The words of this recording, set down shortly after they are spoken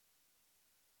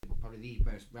one of the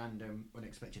most random,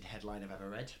 unexpected headline I've ever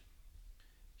read.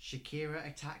 Shakira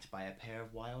attacked by a pair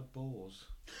of wild boars.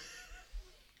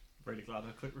 Really glad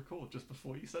I clicked record just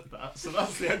before you said that. So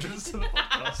that's the entrance to the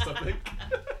podcast, I think.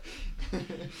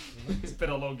 It's been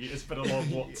a long,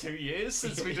 what, 2 years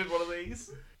since we did one of these?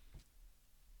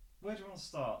 Where do you want to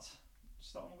start?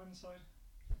 Start on the women's side?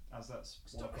 As that's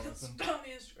Start what on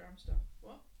the Instagram stuff.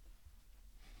 What?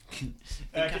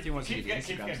 Kathy wants to keep do the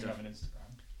getting Instagram stuff. an Instagram.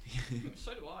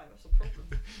 So do I. That's a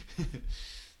problem.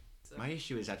 So. My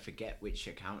issue is I'd forget which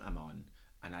account I'm on,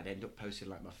 and I'd end up posting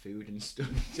like my food and stuff.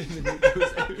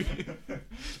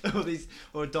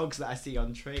 or dogs that I see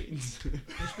on trains.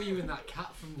 Must be you and that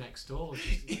cat from next door,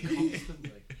 just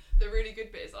constantly. The really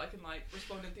good bit is I can like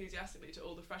respond enthusiastically to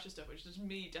all the fresher stuff, which is just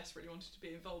me desperately wanting to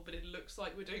be involved, but it looks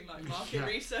like we're doing like market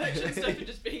research and stuff and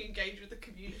just being engaged with the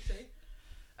community.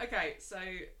 Okay, so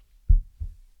I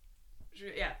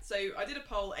did a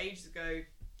poll ages ago.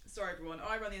 Sorry everyone,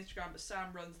 I run the Instagram, but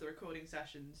Sam runs the recording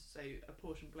sessions, so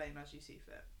apportion blame as you see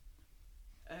fit.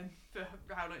 For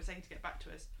how long it's taking to get back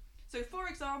to us. So for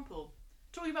example,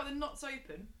 talking about the Knots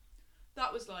Open,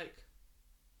 that was like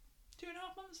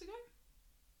 2.5 months ago.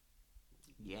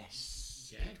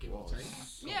 Yes. Yeah, give or take.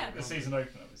 Yeah. The season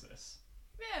opener was this.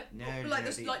 Yeah, No, like no,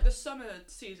 the the- like the summer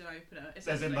season opener. As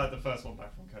in essentially. like the first one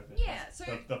back from COVID. Yeah, so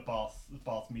the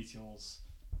Bath Meteors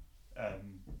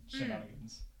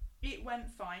shenanigans. it went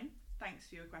fine. Thanks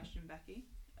for your question, Becky.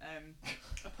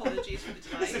 Apologies for the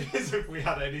delay. As if we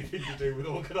had anything to do with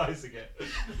organising it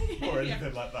or Yeah.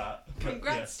 anything like that. But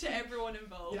Congrats to everyone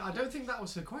involved. Yeah, I don't think that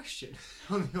was her question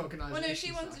on the organisation. Well, no, she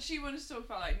side. wants to talk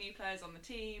about like new players on the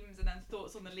teams and then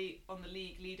thoughts on the league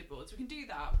leaderboards. We can do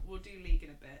that. We'll do league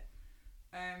in a bit.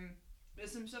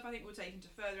 There's some stuff I think we'll take into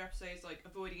further episodes, like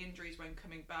avoiding injuries when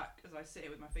coming back. As I sit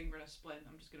here with my finger in a splint,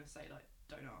 I'm just gonna say like,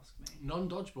 don't ask me.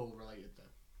 Non-dodgeball related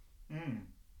though.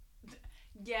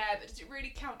 Yeah, but does it really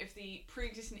count if the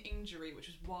pre-existing injury, which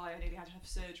was why I nearly had to have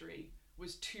surgery,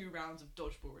 was 2 rounds of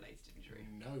dodgeball related injury?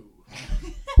 No.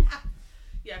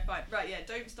 Yeah, fine. Right, yeah,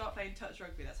 don't start playing touch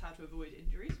rugby. That's how to avoid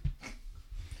injuries.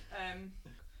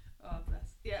 Oh,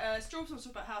 bless. Yeah, Straw's wants to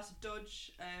talk about House of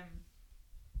Dodge.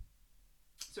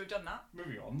 So we've done that.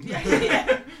 Moving on.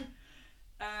 Yeah.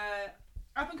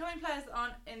 Up and coming players that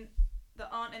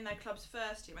aren't in their club's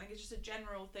first team. I think it's just a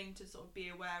general thing to sort of be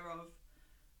aware of.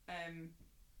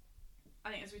 I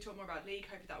think as we talk more about league,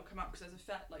 hopefully that will come up because there's a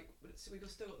we've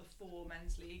still got the 4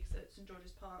 men's leagues at St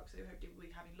George's Park, so hopefully we'll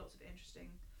be having lots of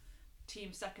interesting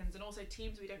team seconds and also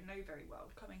teams we don't know very well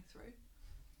coming through.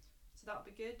 So that'll be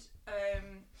good.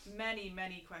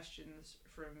 Many questions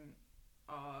from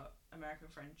our American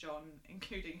friend John,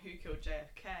 including who killed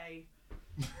JFK.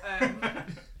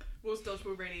 Was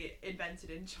dodgeball really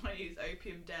invented in Chinese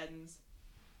opium dens?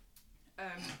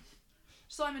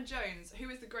 Simon Jones, who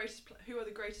are the greatest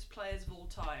players of all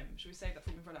time? Should we save that for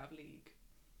when we run out of league?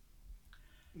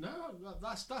 No,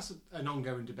 that's an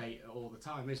ongoing debate all the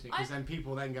time, isn't it? Because then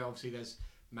people then go, obviously there's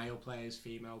male players,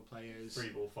 female players,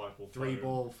 3-ball, 5-ball,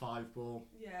 3-ball, 5-ball.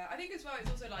 Yeah, I think as well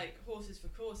it's also like horses for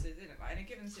courses, isn't it? Like in a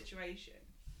given situation,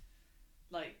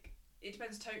 like it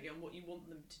depends totally on what you want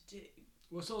them to do.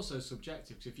 Well, it's also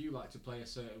subjective because if you like to play a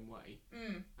certain way,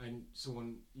 and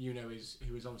someone you know who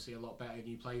is obviously a lot better and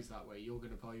you plays that way, you're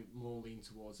going to probably more lean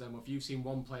towards them. Or if you've seen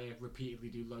one player repeatedly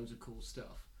do loads of cool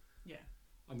stuff,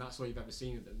 and that's all you've ever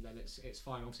seen of them, then it's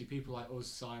fine. Obviously, people like us,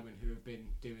 Simon, who have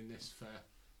been doing this for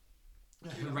a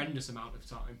horrendous amount of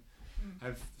time,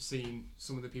 have seen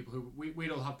some of the people who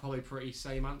we'd all have probably pretty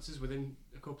same answers within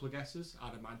a couple of guesses,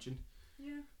 I'd imagine.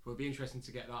 Yeah. But it'd be interesting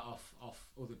to get that off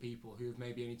other people who have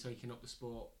maybe only taken up the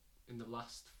sport in the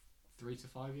last 3 to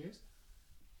 5 years.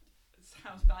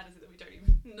 How bad is it that we don't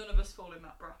even... None of us fall in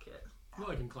that bracket.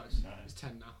 Not even close. No. It's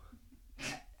 10 now.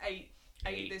 8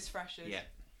 this freshers. Yeah.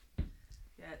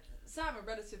 Yeah. Sam, a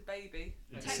relative baby.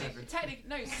 Yeah. 7.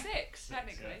 No, 6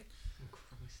 technically. Yeah. Oh,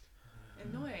 Christ.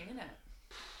 Annoying, isn't it?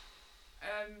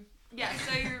 Yeah.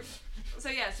 So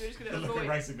we're just The gonna look of avoid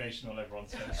resignation on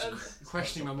everyone's face.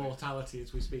 Questioning my mortality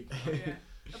as we speak.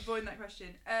 avoiding that question.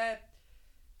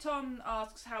 Tom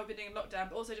asks how we've been doing in lockdown,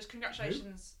 but also just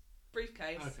congratulations,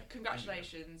 Briefcase. Okay.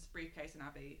 Congratulations, Briefcase and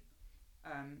Abby,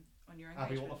 on your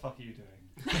Abby, engagement. what the fuck are you doing?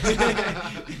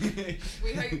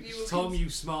 We hope you will. Tom, you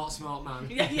smart man.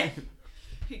 Yeah.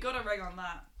 You got a ring on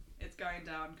that. It's going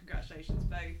down. Congratulations,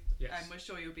 both. Yes. And we're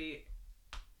sure you'll be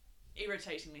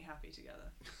irritatingly happy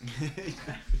together.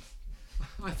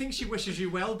 I think she wishes you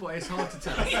well, but it's hard to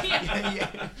tell.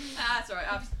 Yeah. That's alright.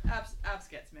 Abs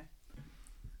gets me.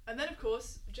 And then, of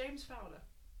course, James Fowler.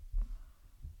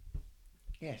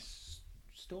 Yes,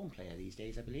 Storm player these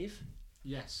days, I believe.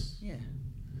 Yes. Yeah.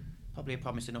 Probably a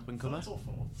promising up and comer. Thirds or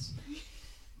fourths?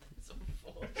 It's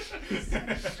awful.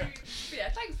 But yeah,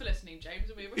 thanks for listening, James,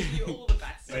 and we wish you all the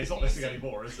best. Yeah, he's not listening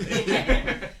anymore, is he?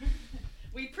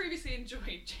 We previously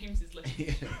enjoyed James's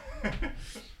listen.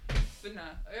 But no,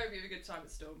 I hope you have a good time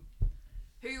at Storm.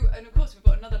 And of course we've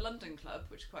got another London club,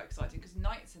 which is quite exciting because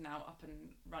Knights are now up and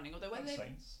running. Although whether And they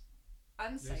Saints.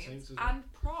 and Yeah, Saints, Saints as well.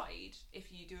 and Pride,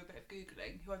 if you do a bit of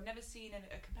googling, who I've never seen in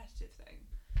a competitive thing,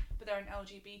 but they're an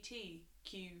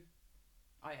LGBTQIA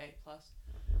plus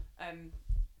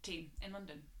team in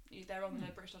London. They're on the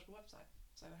British Dodgeball website,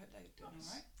 so I hope they're doing Nice.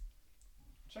 all right.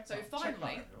 Check So that, check that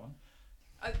finally- out, everyone.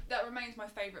 That remains my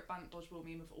favourite banned dodgeball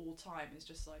meme of all time. It's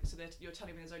just like, so you're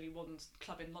telling me there's only one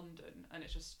club in London, and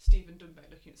it's just Stephen Dunbar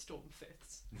looking at Storm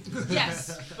fifths.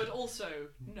 Yes, but also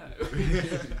no.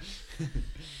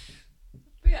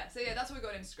 But yeah, so yeah, that's what we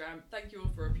got on Instagram. Thank you all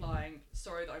for replying.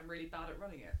 Sorry that I'm really bad at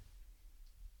running it.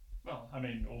 Well, I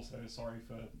mean, also sorry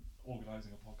for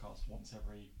organising a podcast once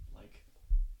every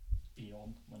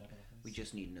eon, whenever that is. We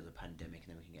just need another pandemic, and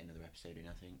then we can get another episode in,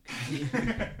 I think.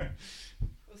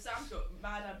 Well, Sam's got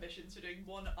mad ambitions for doing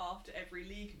one after every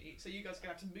league meet, so you guys are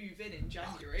going to have to move in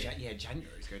January. Yeah,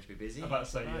 January's going to be busy. I'm about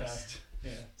to say, Christ.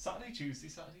 yeah. Saturday, Tuesday.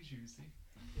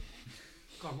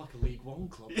 God, I'm like a League One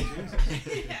club. Yeah.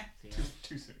 Yeah.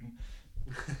 Too soon.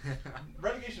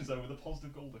 Relegation's over with a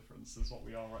positive goal difference is what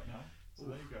we are right now. So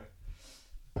there you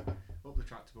go. Up the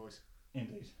tractor, boys.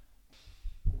 Indeed.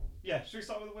 Yeah, should we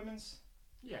start with the women's?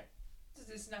 Yeah. This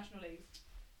is National League.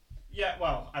 Yeah,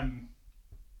 well,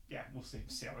 yeah, we'll see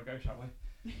how it goes, shall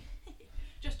we?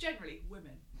 Just generally,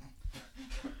 women.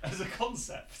 As a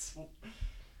concept.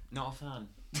 Not a fan.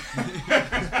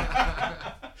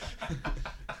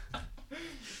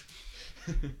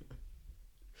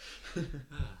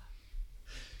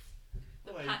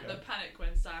 Well, there you The go. panic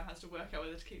when Sam has to work out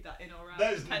whether to keep that in or out.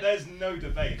 There's no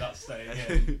debate that's staying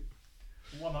in.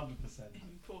 100%.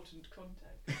 Important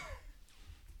context.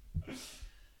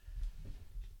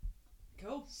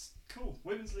 Cool. Cool.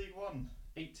 Women's League One,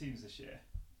 8 teams this year,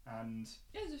 and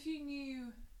Yeah, there's a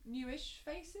few newish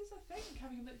faces, I think,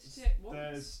 having looked at it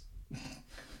once.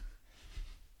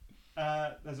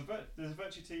 there's a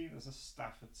Virtue team, there's a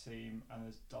Stafford team, and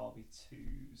there's Derby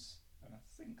twos, and I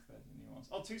think they're the new ones.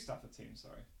 Oh, 2 Stafford teams,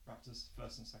 sorry. Raptors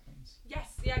first and seconds.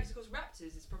 Yes, yeah, because of course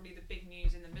Raptors is probably the big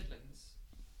news in the Midlands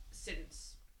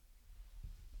since,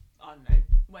 I don't know,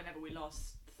 whenever we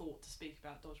last thought to speak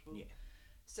about dodgeball. Yeah.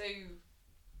 So,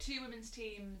 2 women's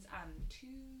teams and 2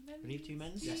 men's. I believe 2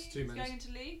 men's. Yes, teams 2 men's. going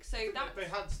into league. So They that's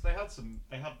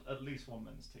had at least one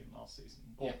men's team last season.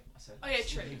 Or, Yeah. I said Oh, yeah, last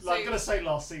true. season. So- I'm going to say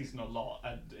last season a lot,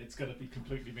 and it's going to be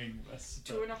completely meaningless.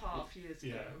 but 2.5 years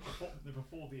yeah, ago.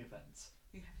 before the event.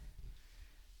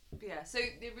 But yeah, so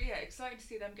excited to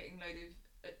see them getting loaded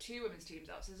 2 women's teams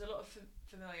up. So there's a lot of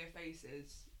familiar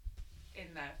faces in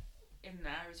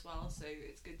there as well. So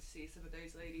it's good to see some of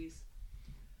those ladies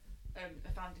have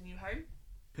found a new home.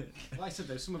 Like I said,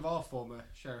 though, some of our former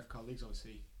sheriff colleagues,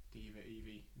 obviously Diva,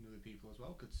 Evie, and other people as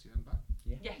well. Good to see them back.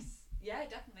 Yes, yeah,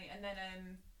 definitely. And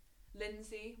then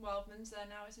Lindsay Wildman's there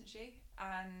now, isn't she?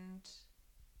 And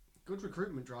Good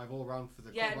recruitment drive all around for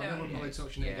the Yeah, club. I know no, we'll yeah. probably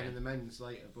touch on it Yeah. again in the men's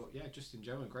later, but yeah, just in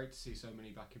general, great to see so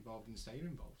many back involved and staying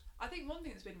involved. I think one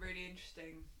thing that's been really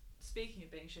interesting, speaking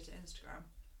of being shit at Instagram,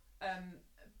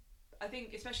 I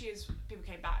think especially as people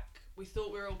came back, we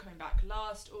thought we were all coming back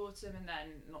last autumn and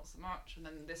then not so much, and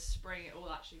then this spring it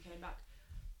all actually came back.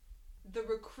 The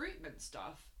recruitment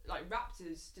stuff, like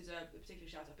Raptors deserve a particular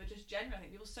shout out, but just generally I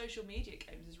think people's social media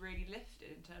games has really lifted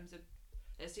in terms of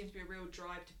there seems to be a real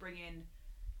drive to bring in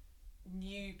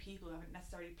new people who haven't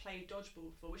necessarily played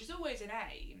dodgeball before, which is always an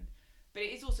aim, but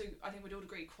it is also, I think we'd all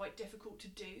agree, quite difficult to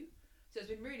do. So it's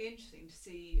been really interesting to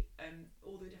see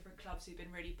all the different clubs who've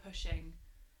been really pushing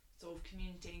sort of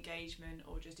community engagement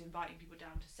or just inviting people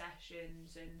down to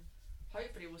sessions, and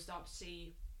hopefully we'll start to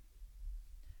see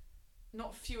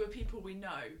not fewer people we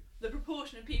know. The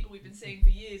proportion of people we've been seeing for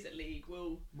years at League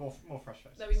will... More fresh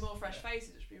faces. There'll be more fresh Yeah.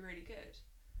 faces, which will be really good.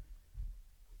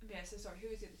 Yeah, so sorry, who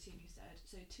was the other team you said?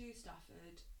 So 2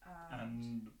 Stafford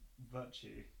And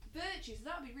Virtue. Virtue, so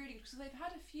that would be really good because they've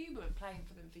had a few women playing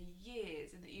for them for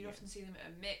years, and that you'd Yeah. often see them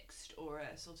at a mixed or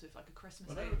a sort of like a Christmas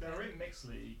Well, Open. they were in mixed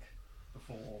league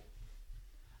before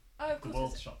Oh, of the course,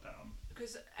 world shut down.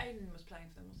 because Aiden was playing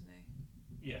for them, wasn't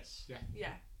he? Yes.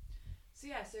 Yeah. So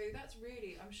yeah, so that's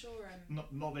really, I'm sure.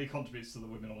 Not that he contributes to the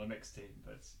women on a mixed team,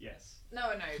 but yes. No,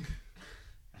 I know.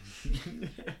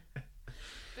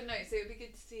 But no, so it'd be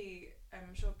good to see.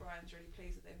 I'm sure Brian's really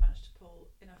pleased that they've managed to pull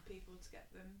enough people to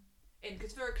get them in.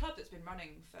 Because for a club that's been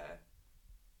running for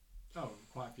Oh,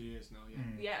 quite a few years now. Yeah.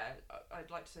 Yeah,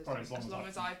 I'd like to say Probably as long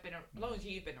as I've been, as long as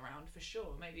you've been around, for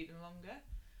sure, maybe even longer.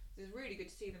 It's really good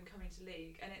to see them coming to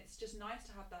league, and it's just nice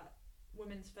to have that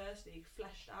women's first league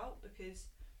fleshed out, because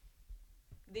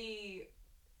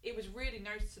it was really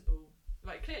noticeable.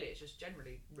 Like, clearly it's just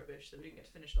generally rubbish that we didn't get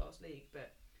to finish last league,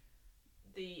 but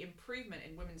the improvement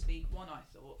in Women's League One, I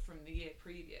thought, from the year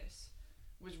previous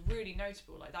was really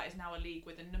notable. Like, that is now a league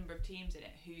with a number of teams in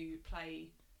it who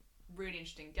play really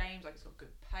interesting games. Like, it's got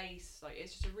good pace. Like,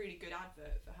 it's just a really good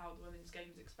advert for how the women's game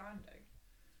is expanding.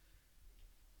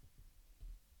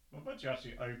 Well, but you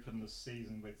actually open the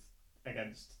season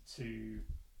against two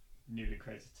newly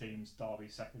created teams, Derby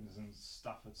seconds and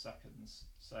Stafford seconds.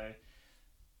 So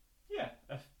yeah,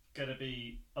 going to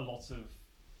be a lot of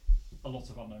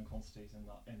unknown quantities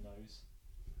in those.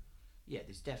 Yeah,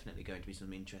 there's definitely going to be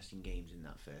some interesting games in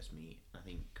that first meet. I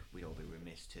think we'd all be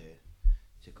remiss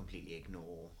to completely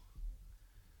ignore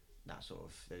that sort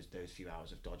of those few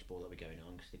hours of dodgeball that were going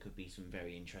on, because there could be some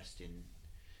very interesting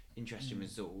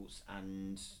results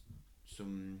and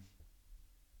some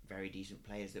very decent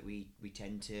players that we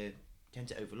tend to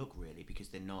overlook, really, because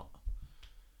they're not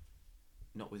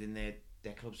within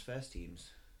their club's first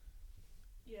teams.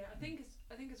 Yeah, I think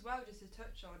as well, just to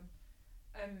touch on,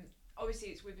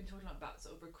 obviously we've been talking a lot about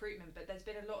sort of recruitment, but there's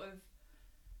been a lot of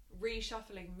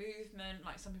reshuffling movement.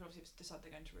 Like, some people obviously decide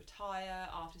they're going to retire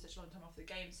after such a long time off the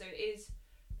game, so it is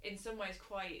in some ways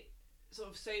quite sort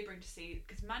of sobering to see,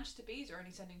 because Manchester Bees are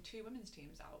only sending 2 women's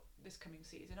teams out this coming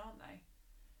season, aren't they?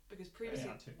 Because previously,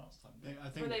 They had 2 last time. I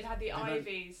think they've had the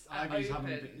Ivies at Ivies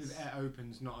Opens. at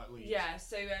Opens, not at Leeds. Yeah,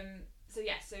 so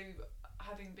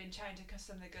having been chatting to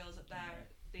some of the girls up there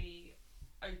at the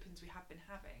Opens we have been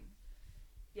having,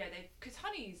 because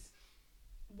Honeys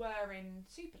were in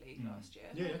Super League last year,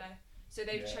 weren't they? So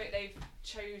they've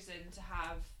chosen to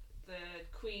have the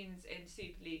Queens in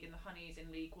Super League and the Honeys in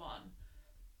League One,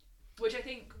 which I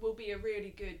think will be a really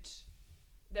good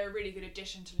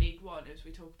addition to League One, as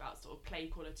we talk about sort of play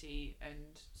quality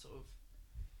and sort of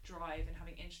drive and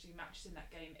having interesting matches in that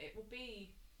game. It will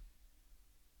be,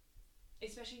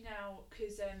 especially now,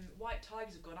 because White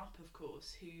Tigers have gone up, of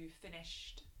course, who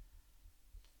finished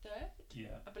 3rd,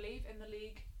 I believe, in the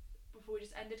league before we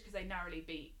just ended, because they narrowly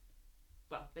beat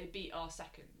our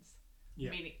seconds,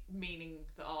 meaning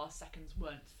that our seconds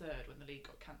weren't 3rd when the league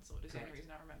got cancelled, is the only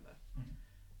reason I remember.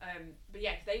 But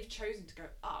yeah, they've chosen to go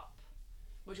up,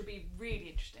 which will be really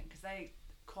interesting, because they're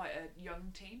quite a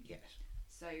young team. Yes.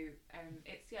 So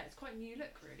it's quite a new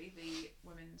look, really, the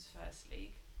women's first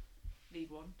league, League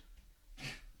One.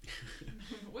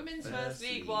 Women's first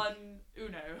League One,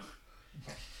 Uno,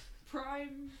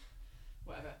 Prime,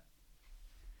 whatever.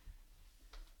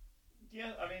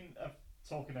 Yeah, I mean,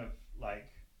 talking of like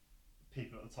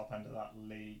people at the top end of that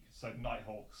league, so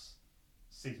Nighthawks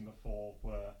season before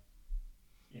were,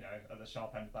 at the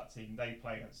sharp end of that team. They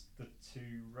play against the 2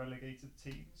 relegated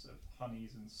teams of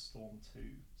Honeys and Storm 2,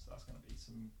 so that's going to be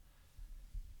some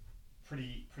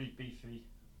pretty beefy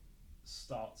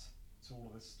start to all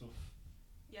of this stuff.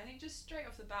 Yeah, I think just straight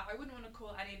off the bat, I wouldn't want to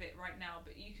call any of it right now,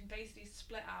 but you can basically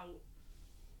split out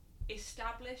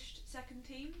established second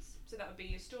teams. So that would be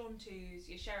your Storm 2s,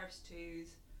 your Sheriffs 2s.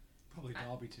 Probably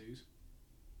Derby 2s.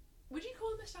 Would you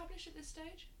call them established at this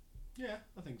stage? Yeah,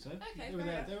 I think so. Okay,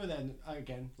 They were there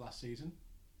again last season,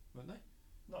 weren't they?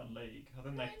 Not in league. I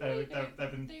think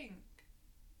they've been.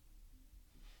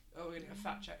 Oh, we're going to get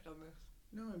fact checked on this.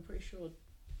 No, I'm pretty sure.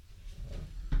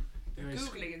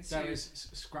 Googling ensues. There is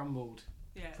scrambled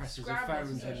presses of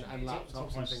scrambled phones and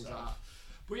laptops and things like that. stuff.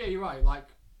 But yeah, you're right. Like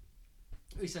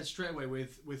we said straight away,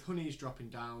 with Honeys dropping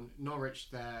down, Norwich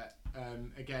there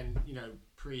again.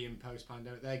 Pre and post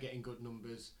pandemic, they're getting good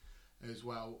numbers as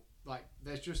well. Like,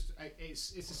 there's just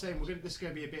it's the same. This is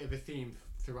going to be a bit of a theme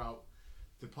throughout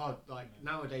the pod. Like,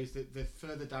 nowadays, the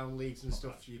further down leagues and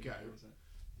stuff you go,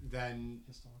 then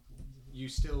you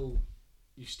still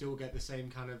get the same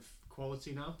kind of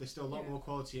quality now. There's still a lot more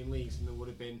quality in leagues than there would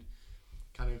have been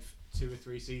kind of 2 or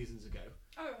 3 seasons ago.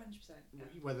 Oh, 100%. Yeah.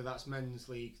 Whether that's men's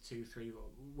league 2, 3, or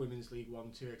women's league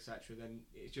 1, 2, etc. Then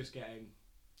it's just getting.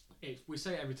 We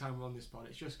say it every time we're on this pod.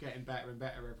 It's just getting better and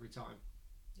better every time.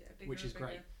 Yeah, which is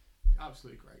great.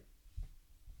 Absolutely great.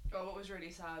 Oh, what was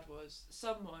really sad was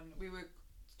we were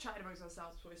chatting amongst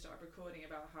ourselves before we started recording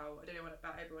about how, I don't know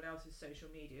about everyone else's social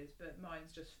medias, but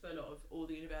mine's just full of all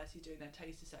the universities doing their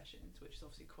taster sessions, which is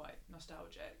obviously quite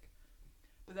nostalgic.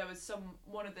 But there was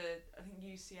one of the, I think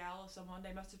UCL or someone,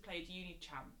 they must have played uni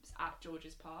champs at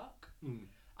George's Park.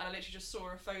 And I literally just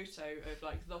saw a photo of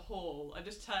like the hall. I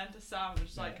just turned to Sam and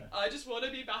was I just want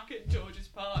to be back at George's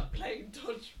Park playing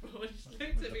dodgeball. And just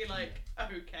looked at me like,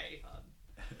 okay, hon.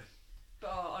 But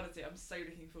honestly, I'm so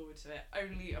looking forward to it.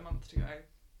 Only a month to go.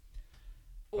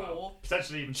 Or Well,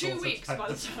 potentially even 2 shorter, weeks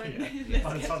by the time yeah,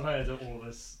 by the time I edit all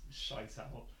this shite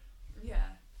out. yeah.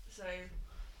 So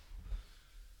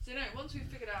no. Once we've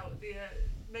figured out the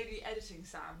maybe editing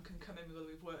Sam can come in whether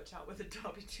we've worked out whether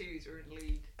Derby 2s are in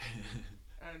league.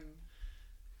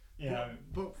 Yeah.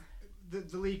 But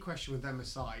the league question with them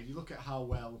aside, you look at how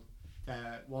well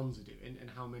their ones are doing and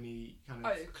how many kind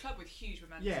of... Oh, a club with huge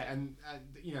momentum. Yeah, and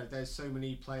you know, there's so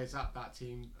many players at that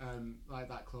team, like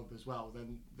that club as well.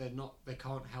 Then they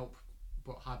can't help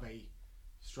but have a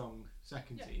strong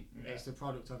second team. Yeah. It's the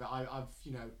product of it.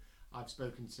 I've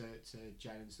spoken to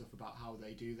Jen and stuff about how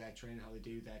they do their training, how they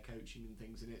do their coaching and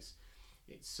things, and it's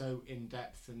so in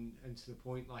depth and to the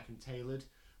point, like, and tailored,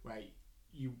 where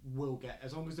you will get,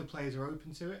 as long as the players are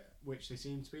open to it, which they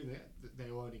seem to be,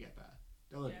 they'll only get better.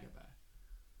 They'll only get better.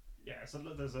 Yeah, so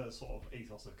there's a sort of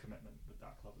ethos of commitment with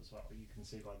that club as well. You can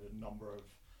see by the number of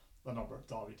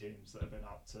Derby teams that have been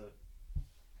out to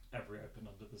every Open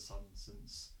under the sun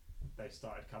since they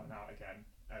started coming out again,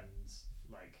 and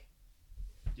like,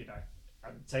 you know,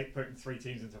 and putting 3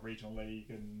 teams into regional league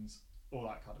and all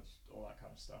that kind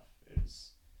of stuff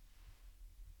is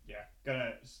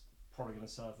probably gonna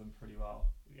serve them pretty well.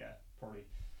 Yeah, probably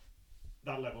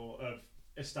that level of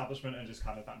establishment and just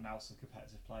kind of that nous of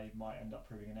competitive play might end up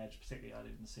proving an edge, particularly early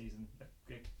in the season.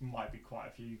 It might be quite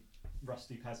a few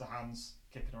rusty pairs of hands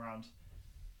kicking around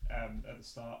at the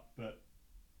start, but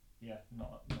yeah,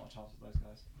 not a chance with those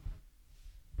guys.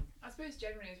 I suppose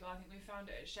generally as well, I think we found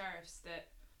it at Sheriffs that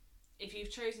if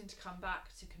you've chosen to come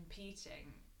back to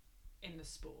competing in the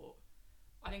sport,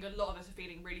 I think a lot of us are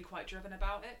feeling really quite driven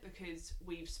about it because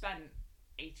we've spent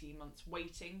 18 months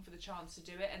waiting for the chance to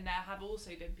do it, and there have also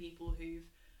been people who've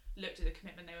looked at the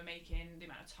commitment they were making, the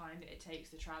amount of time that it takes,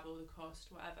 the travel, the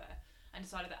cost, whatever, and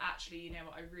decided that actually, you know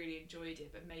what, I really enjoyed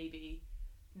it, but maybe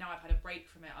now I've had a break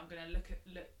from it, I'm going to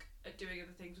look at doing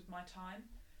other things with my time.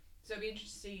 So it'll be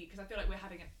interesting to see, because I feel like we're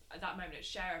having at that moment at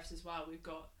Sheriffs as well, we've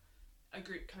got a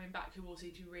group coming back who all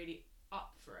seem to be really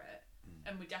up for it,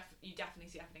 and you definitely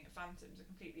see it happening at Phantoms. I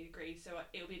completely agree. So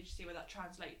it'll be interesting to see whether that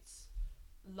translates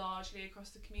largely across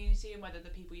the community and whether the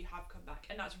people you have come back,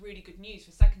 and that's really good news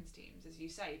for seconds teams, as you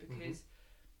say, because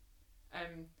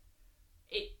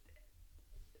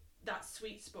that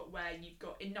sweet spot where you've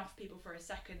got enough people for a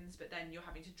seconds, but then you're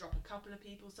having to drop a couple of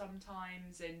people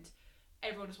sometimes, and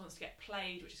everyone just wants to get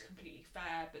played, which is completely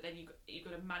fair, but then you've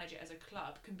got to manage it as a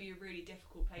club, can be a really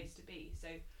difficult place to be. So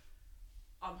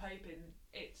I'm hoping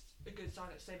it's a good sign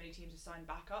that so many teams have signed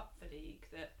back up for league,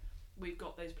 that we've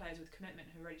got those players with commitment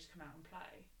who are ready to come out and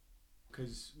play.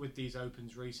 Because with these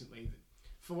opens recently,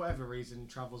 for whatever reason,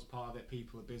 travel's part of it.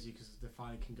 People are busy because they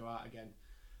finally can go out again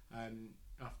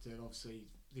after obviously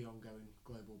the ongoing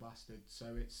global bastard.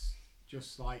 So it's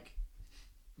just like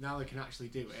now they can actually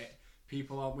do it.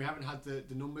 We haven't had the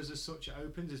numbers as such at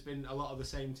opens. There's been a lot of the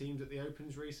same teams at the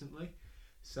opens recently,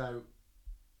 so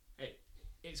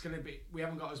it's going to be, we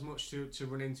haven't got as much to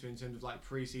run into in terms of like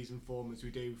pre-season form as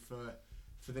we do for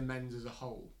the men's as a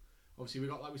whole. Obviously, we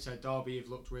got, like we said, Derby have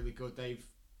looked really good. They've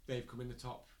come in the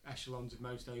top echelons of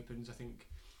most opens. I think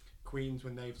Queens,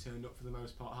 when they've turned up for the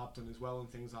most part, have done as well, and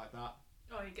things like that.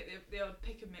 Oh, you get the old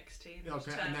pick and mix team, Yeah, which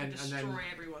okay, turn and and destroy then-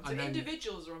 everyone. and So then-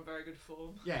 individuals are on very good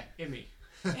form. Yeah, Imi.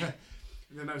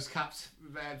 The most capped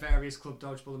various club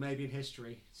dodgeball maybe in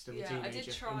history. Still a Yeah, I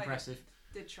teenager. did try. Impressive.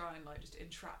 Did try and like just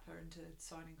entrap her into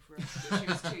signing for us,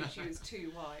 but she was too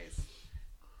wise.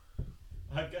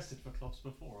 I've guessed it for clubs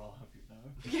before, I'll have you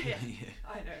know. Yeah, Yeah.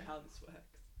 I know how this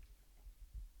works.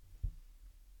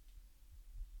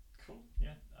 Cool.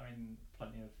 Yeah, I mean,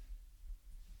 plenty of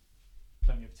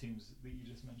teams that you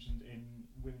just mentioned in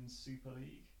Women's Super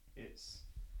League. It's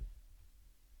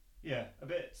a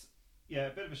bit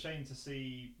of a shame to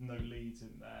see no Leeds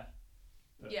in there.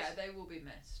 But Yeah, they will be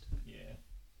missed. yeah,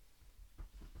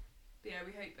 But yeah,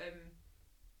 we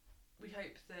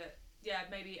hope that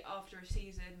maybe after a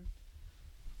season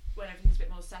when everything's a bit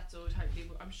more settled,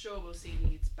 hopefully I'm sure we'll see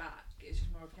Leeds back. It's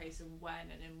just more of a case of when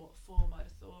and in what form, I'd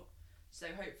have thought. So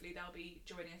hopefully they'll be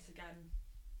joining us again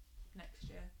next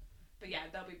year. But yeah,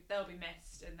 they'll be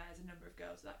missed, and there's a number of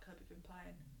girls that club have been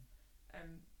playing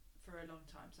for a long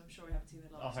time. So I'm sure we haven't seen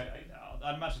the last.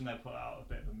 I'd imagine they'll put out a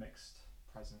bit of a mixed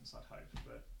presence. I'd hope,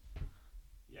 but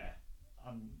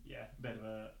a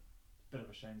bit of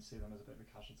a shame to see them as a bit of a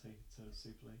casualty to the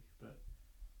Super League. But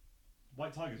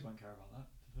White Tigers won't care about that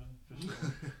for sure.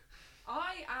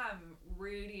 I am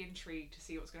really intrigued to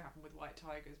see what's going to happen with White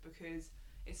Tigers, because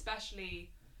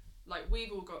especially like we've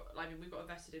got a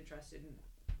vested interest in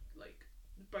like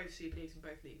both Super Leagues and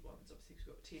both League Ones, obviously because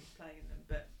we've got teams playing in them,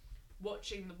 but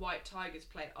watching the White Tigers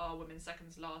play our women's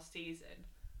seconds last season,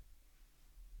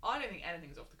 I don't think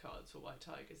anything's off the cards for White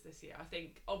Tigers this year. I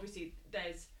think obviously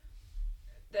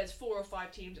there's 4 or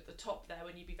 5 teams at the top there,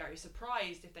 and you'd be very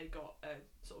surprised if they got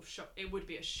a sort of shock. It would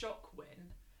be a shock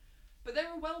win, but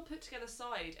they're a well put together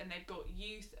side, and they've got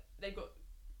youth, they've got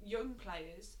young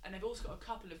players, and they've also got a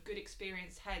couple of good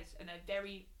experienced heads, and they're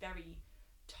very, very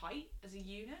tight as a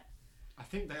unit. I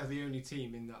think they're the only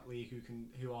team in that league who can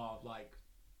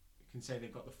say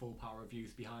they've got the full power of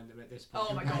youth behind them at this point.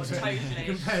 Oh my god, totally.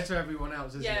 Compared to everyone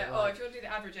else, isn't it? Yeah. Like, If you want to do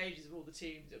the average ages of all the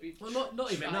teams, it'll be well,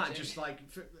 not even that. tragic. Just like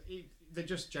they're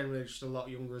just generally just a lot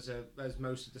younger as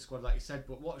most of the squad, like you said.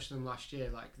 But watch them last year,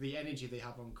 like the energy they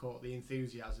have on court, the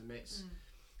enthusiasm. It's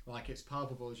like it's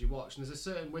palpable as you watch. And there's a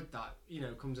certain with that,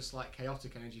 comes a slight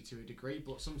chaotic energy to a degree.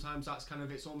 But sometimes that's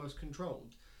it's almost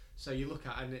controlled. So you look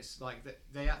at it and it's like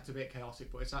they act a bit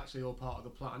chaotic, but it's actually all part of the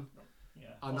plan. Yeah.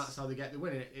 And that's how they get the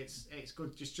win. It's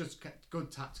good, just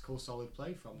good tactical, solid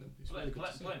play from them. It's really good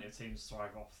to see. Plenty of teams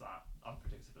thrive off that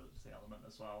unpredictability element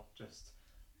as well, just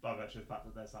by virtue of the fact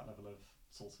that there's that level of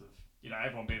sort of,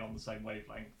 everyone being on the same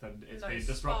wavelength, and it's being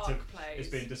disruptive. It's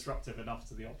being disruptive enough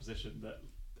to the opposition that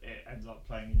it ends up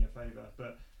playing in your favour.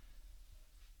 But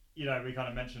we kind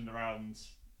of mentioned around,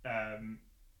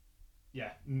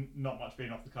 not much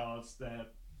being off the cards. Their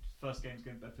first game's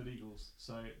against Bedford Eagles,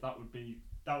 so that would be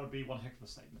one heck of a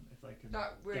statement if they can.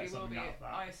 That really get will something be out of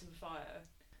that. ice and fire.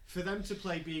 For them to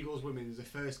play Beagles Women as the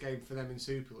first game for them in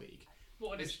Super League.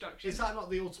 What an introduction. Is that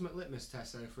not the ultimate litmus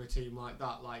test though for a team like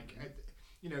that? Like,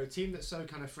 a team that's so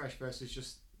kind of fresh versus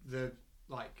just the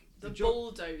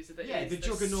bulldozer that is the the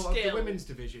juggernaut skill. of the women's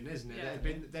division, isn't it?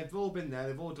 Yeah. They've all been there.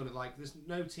 They've all done it. Like, there's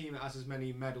no team that has as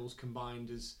many medals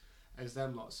combined as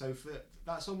them lot. So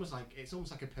it's almost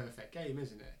like a perfect game,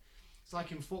 isn't it? It's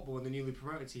like in football when the newly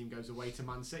promoted team goes away to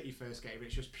Man City first game.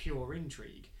 It's just pure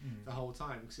intrigue the whole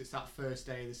time because it's that first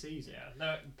day of the season. Yeah,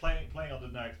 no, playing under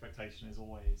no expectation is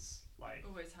always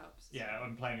always helps. Yeah,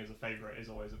 and playing as a favourite is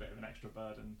always a bit of an extra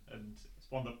burden, and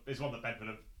it's one that Bedford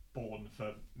have borne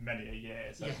for many a year,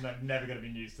 so it's never going to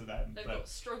be news to them. They've got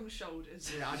strong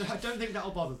shoulders. Yeah, I don't think that'll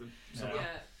bother them. So.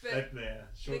 Yeah,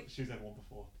 but shoes everyone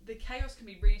before. the chaos can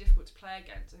be really difficult to play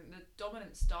against. I think the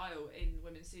dominant style in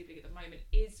Women's Super League at the moment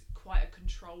is quite a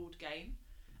controlled game,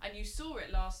 and you saw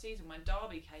it last season when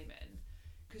Derby came in,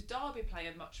 because Derby play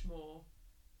a much more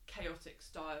chaotic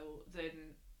style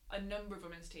than a number of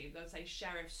women's teams. I'd say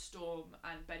Sheriff, Storm,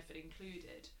 and Bedford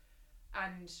included,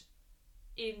 and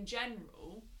in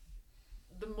general,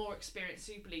 the more experienced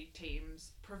Super League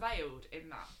teams prevailed in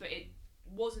that, but it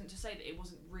wasn't to say that it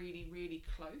wasn't really, really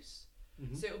close.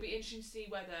 Mm-hmm. So it'll be interesting to see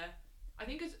whether. I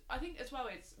think as well,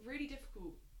 it's really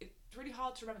difficult. It's really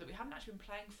hard to remember that we haven't actually been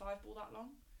playing 5-ball that long.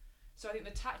 So I think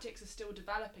the tactics are still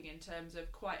developing in terms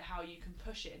of quite how you can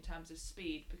push it in terms of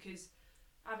speed. Because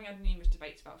having had numerous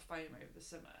debates about foam over the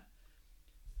summer,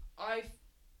 I've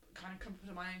kind of come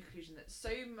to my own conclusion that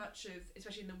so much of,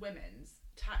 especially in the women's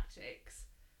tactics,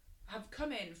 have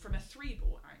come in from a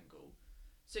 3-ball angle.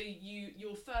 So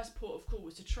your first port of call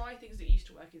was to try things that used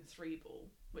to work in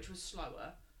 3-ball, which was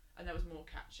slower and there was more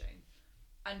catching,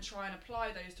 and try and apply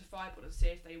those to 5-ball and see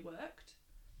if they worked.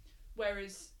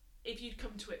 Whereas if you'd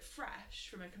come to it fresh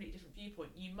from a completely different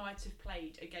viewpoint, you might have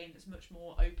played a game that's much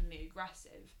more openly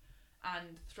aggressive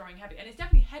and throwing heavy. And it's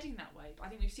definitely heading that way, but I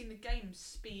think we've seen the game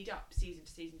speed up season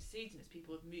to season to season as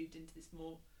people have moved into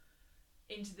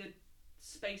the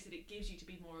space that it gives you to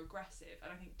be more aggressive.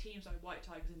 And I think teams like White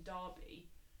Tigers and Derby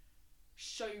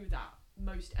show that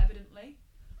most evidently,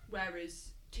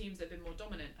 whereas teams that have been more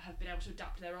dominant have been able to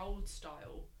adapt their old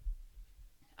style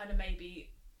and are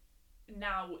maybe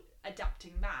now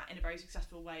adapting that in a very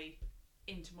successful way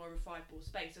into more of a 5-ball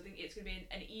space. I think it's going to be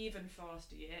an even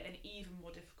faster year, an even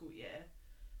more difficult year.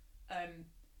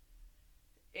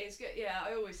 It's good. Yeah,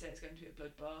 I always say it's going to be a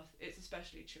bloodbath. It's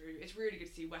especially true. It's really good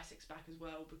to see Wessex back as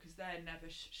well, because they're never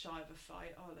shy of a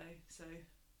fight, are they? So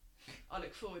I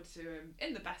look forward to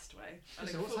in the best way.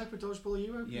 So what type of dodgeball are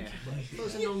you open to play? It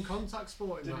was a non-contact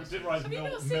sport. Did Rise Have you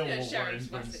not seen Millwall a Sheriff's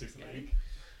in Wessex Super game? League?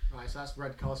 Right, so that's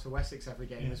red cards for Wessex every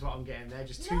game is what I'm getting there.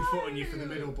 Just 2-footing you for the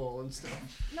middle ball and stuff.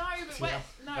 No, but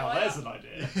Now there's an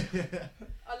idea.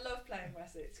 I love playing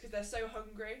Wessex because they're so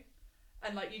hungry,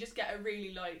 and you just get a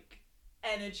really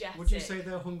energetic. Would you say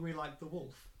they're hungry like the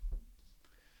wolf?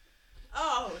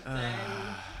 Oh,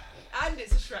 and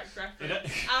it's a Shrek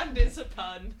reference, and it's a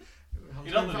pun.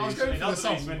 In other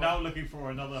news, we're now looking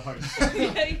for another host.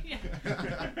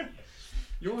 Yeah.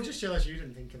 You're just jealous you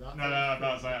didn't think of that. No,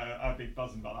 I'd be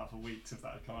buzzing about that for weeks if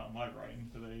that had come out of my brain.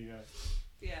 But there you go.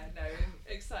 Yeah, no, I'm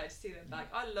excited to see them back.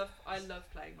 I love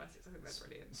playing Wessex. I think they're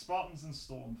brilliant. Spartans and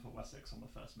Storm for Wessex on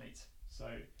the first meet. So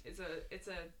It's a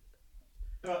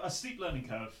a steep learning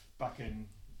curve back in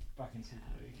Super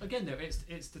League. Again, though,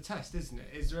 it's the test, isn't it?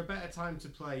 Is there a better time to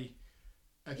play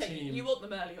a team? You want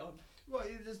them early on. Well,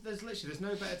 there's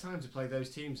no better time to play those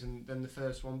teams than the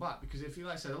first one back, because if you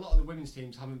like I said, a lot of the women's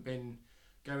teams haven't been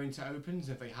going to opens.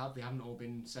 If they haven't all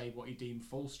been, say, what you deem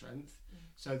full strength.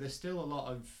 So there's still a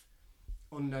lot of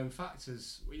unknown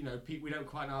factors. You know, we don't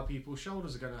quite know how people's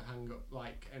shoulders are going to hang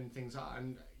up, and things like that.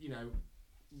 And you know,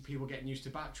 people getting used to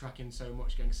backtracking so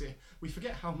much. We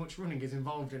forget how much running is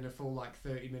involved in a full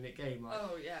 30-minute game.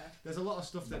 Oh yeah. There's a lot of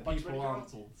stuff that people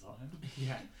aren't. All the time.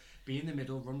 Yeah, be in the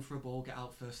middle, run for a ball, get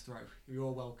out first throw. You're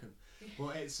all welcome.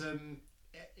 But it's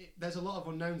there's a lot of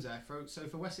unknowns there. So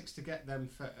for Wessex to get them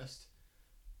first,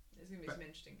 it's going to be some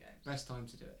interesting games. Best time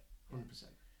to do it, 100%.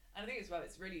 And I think as well,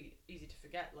 it's really easy to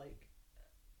forget.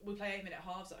 We play 8-minute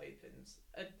halves at opens.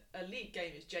 A league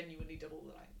game is genuinely double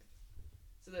the length.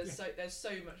 So there's so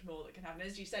much more that can happen.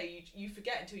 As you say, you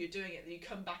forget until you're doing it. Then you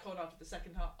come back on after the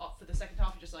second half. For the second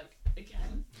half, you're just like,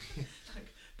 again,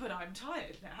 but I'm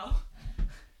tired now.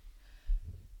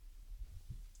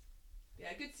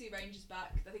 Yeah, good to see Rangers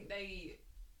back. I think they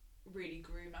really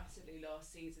grew massively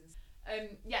last season.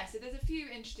 So there's a few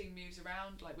interesting moves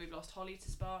around. We've lost Holly to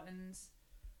Spartans.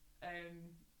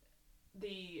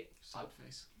 Sad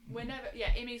face.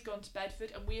 Imi's gone to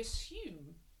Bedford, and we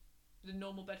assume the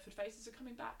normal Bedford faces are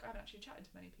coming back. I haven't actually chatted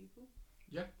to many people.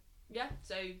 Yeah. Yeah,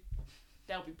 so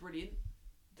they'll be brilliant.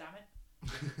 Damn it.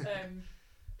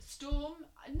 Storm,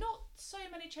 not so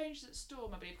many changes at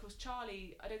Storm, I believe. Of course,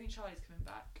 I don't think Charlie's coming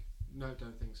back. No,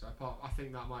 don't think so. I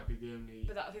think that might be the only.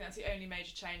 But I think that's the only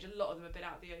major change. A lot of them have been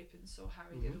out the open. Saw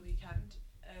Harry the other weekend.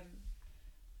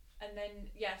 And then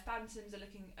Phantoms are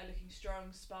looking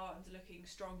strong. Spartans are looking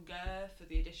stronger for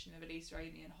the addition of Elise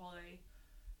Rainey and Holly.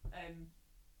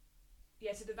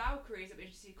 So the Valkyries, I'll be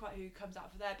interested to see quite who comes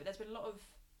out for there. But there's been a lot of.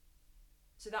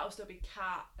 So that'll still be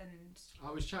Kat and.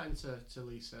 I was chatting to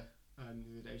Lisa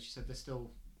the other day. She said they're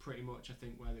still pretty much, I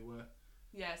think, where they were.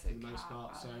 Yeah, so for the most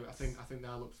part. So I think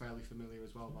they'll look fairly familiar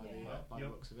as well by the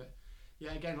looks of it.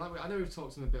 Yeah, again, I know we've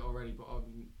talked to them a bit already,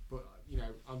 but you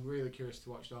know, I'm really curious to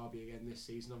watch Derby again this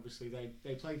season. Obviously,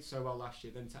 they played so well last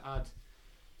year. Then to add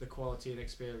the quality and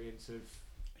experience of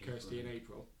Kirsty and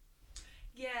April.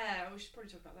 Yeah, we should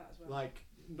probably talk about that as well.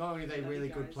 Not only are they really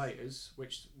good players,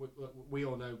 which we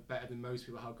all know better than most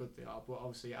people how good they are, but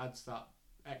obviously it adds that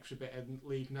extra bit of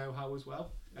league know-how as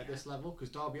well at this level, because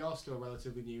Derby are still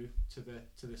relatively new to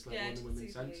this level in the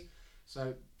women's sense.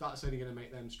 So that's only going to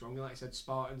make them stronger. Like I said,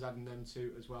 Spartans adding them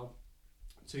too as well.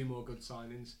 2 more good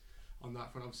signings on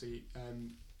that front. Obviously,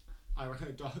 I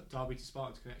reckon Derby to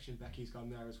Spartans connection. Becky's gone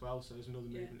there as well, so there's another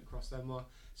movement across them.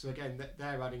 So again,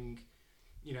 they're adding,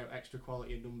 you know, extra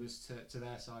quality and numbers to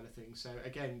their side of things. So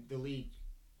again, the league,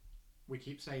 we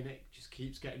keep saying it, just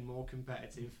keeps getting more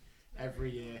competitive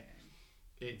every year.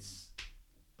 It's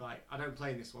I don't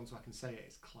play in this one, so I can say it.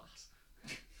 It's class.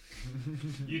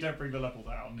 You don't bring the level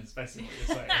down, is basically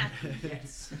what you're saying.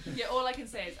 Yes. Yeah, all I can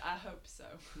say is I hope so.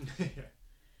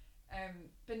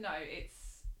 But no,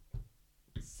 it's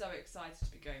so excited to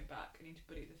be going back. I need to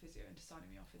bully the physio into signing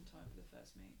me off in time for the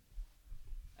first meet.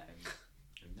 And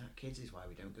that, kids, is why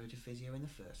we don't go to physio in the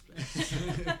first place.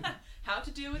 How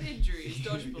to deal with injuries,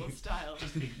 dodgeball style.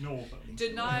 Just ignore them.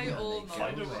 Deny all knowledge.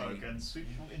 Find a rug and sweep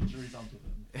all injuries under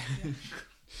them.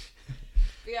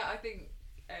 But yeah, I think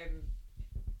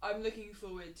I'm looking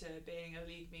forward to being a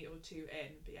league meet or 2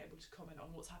 in, being able to comment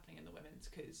on what's happening in the women's,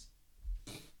 because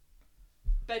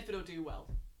Bedford will do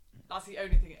well. That's the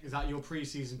only thing. Is that your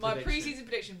pre-season My prediction? pre-season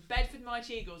prediction: Bedford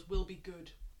Mighty Eagles will be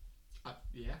good.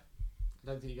 Yeah. I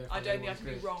don't think I don't think I can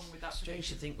be wrong with that. Strange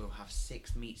to think we'll have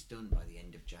 6 meets done by the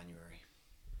end of January.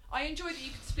 I enjoy that you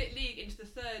can split league into the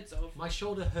thirds of. My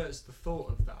shoulder hurts the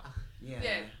thought of that.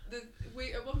 Yeah.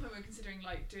 We at one point we were considering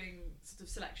doing sort of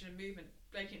selection and movement,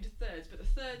 breaking it into thirds, but the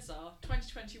thirds are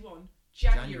 2021,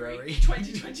 January.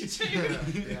 2022.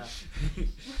 Yeah.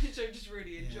 Which I just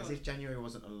really enjoy. As if January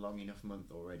wasn't a long enough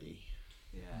month already.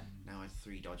 Yeah. Now I have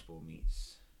 3 dodgeball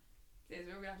meets. Yeah,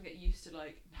 we're gonna have to get used to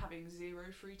having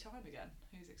 0 free time again.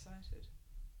 Who's excited?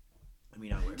 I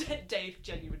mean, I worked. Dave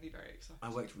genuinely very excited. I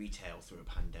worked retail through a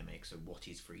pandemic, so what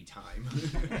is free time?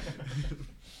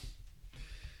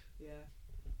 Yeah.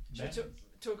 Should we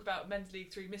talk about Men's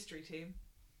League 3 mystery team?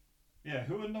 Yeah,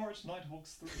 who are Norwich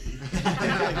Nighthawks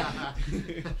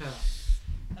 3?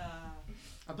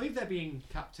 I believe they're being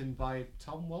captained by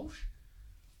Tom Walsh.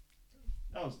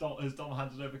 Oh, has Dom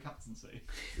handed over captaincy?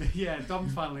 Yeah, Dom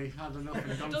finally had enough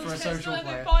and gone Dom's for a social they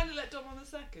player. finally let Dom on the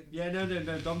second. Yeah, no.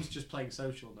 Dom's just playing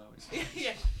social now.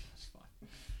 Yeah.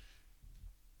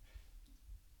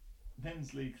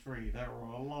 Men's League 3, there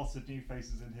are a lot of new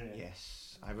faces in here.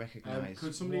 Yes, I recognise.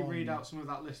 Could somebody one. read out some of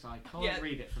that list? I can't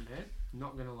read it from here.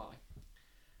 Not gonna lie.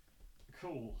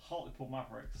 Cool. Hartlepool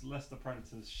Mavericks, Leicester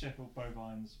Predators, Sheffield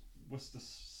Bovines,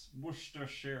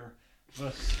 Worcestershire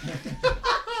versus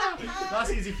That's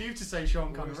easy for you to say,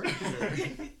 Sean Connery.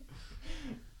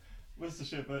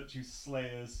 Worcestershire Virtue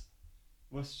Slayers,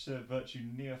 Worcestershire Virtue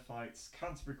Neophytes,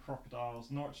 Canterbury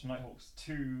Crocodiles, Norwich Nighthawks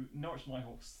 2, Norwich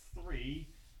Nighthawks 3,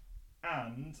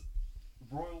 and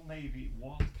Royal Navy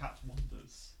Wildcat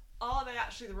Wonders. Are they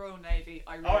actually the Royal Navy?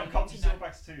 I really Oh, and need Coventry to know.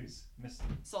 Silverbacks 2s. Missed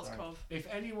them. Soskov. If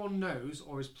anyone knows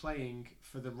or is playing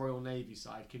for the Royal Navy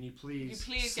side, can you please,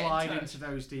 get in slide touch. into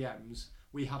those DMs?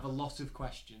 We have a lot of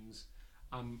questions.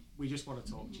 We just want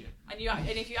to talk to you. And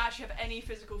if you actually have any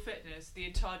physical fitness, the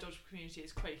entire dodgeball community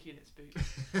is quaking in its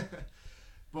boots.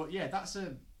 But yeah, that's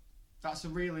a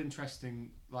real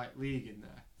interesting league in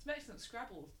there. Some excellent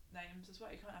Scrabble names as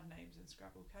well. You can't have names in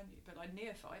Scrabble, can you? But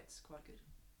Neophytes, quite good.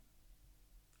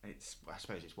 I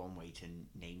suppose it's one way to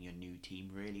name your new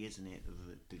team, really, isn't it?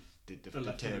 The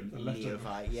left term of it.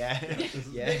 neophyte, yeah.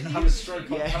 Yeah. Have a stroke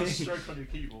on, Yeah. have a stroke on your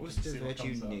keyboard. What's and the see what virtue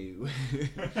comes up. new?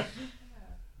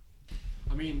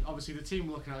 I mean, obviously the team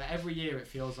we're looking at every year, it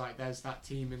feels like there's that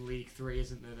team in League 3,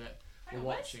 isn't there, that Hang we're on,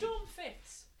 where's watching. Storm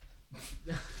Fifths?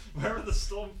 Where are the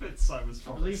Stormfits Simons I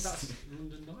from? believe that's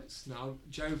London Knights. No, I'm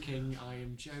joking. I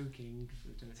am joking.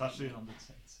 It's actually London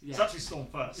Saints. Yeah. It's actually Storm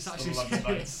First. It's for actually the London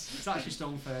Knights. it's actually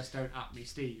Storm First. Don't at me,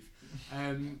 Steve.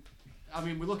 I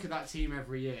mean, we look at that team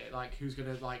every year. Like, who's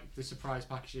gonna the surprise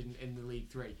package in the League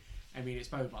 3? I mean, it's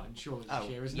Bovine, surely this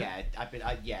year, isn't it? I think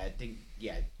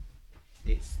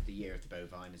it's the year of the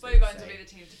bovine. As they Bovines say. will be the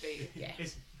team to beat. Yeah.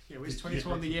 Is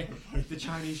 2021 the year, the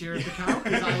Chinese year of the cow?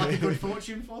 Is that like a good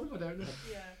fortune for them? I don't know.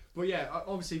 Yeah. But yeah,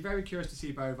 obviously very curious to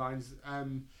see Bovines.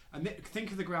 And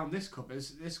think of the ground this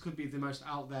covers. This could be the most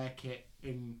out there kit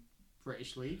in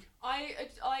British League.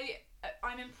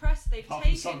 I'm impressed they've Apart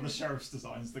from taken. some of the sheriff's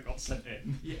designs that got sent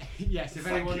in. Yeah, yes. If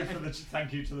anyone,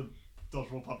 Thank you to the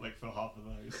Dodgeball public for half of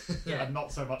those, Yeah. and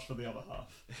not so much for the other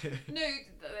half. No,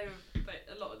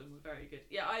 a lot of them were very good.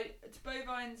 Yeah, to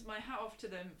Bovines, my hat off to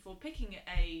them for picking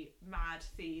a mad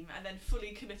theme and then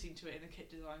fully committing to it in the kit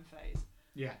design phase.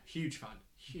 yeah, huge fan.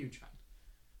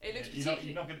 It looks You're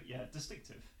particularly. not gonna,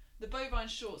 distinctive. The bovine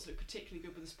shorts look particularly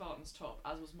good with the Spartans top,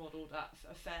 as was modelled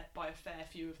by a fair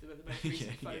few of them at the most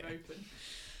recent Foam Open. But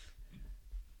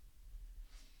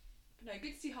no,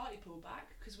 good to see Hartlepool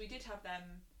back, because we did have them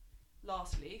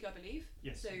last league, I believe.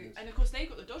 Yes. So, it is. and of course they've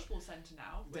got the Dodgeball Centre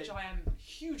now, which I am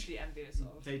hugely envious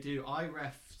of. They do. I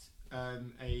refed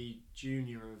a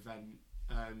junior event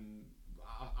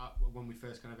when we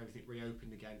first kind of everything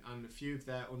reopened again, and a few of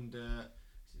their under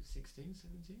 16s,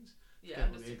 17s. Yeah,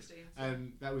 under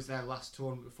 16. That was their last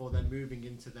tournament before they're moving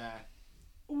into their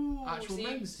actual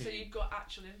men's team. So you've got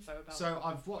actual info about So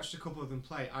I've watched a couple of them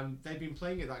play, and they've been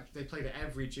playing it. They played at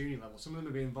every junior level. Some of them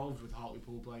have been involved with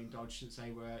Hartlepool playing Dodge since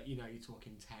they were, you're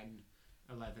talking 10,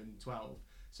 11, 12.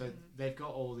 So they've got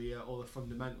all the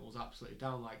fundamentals absolutely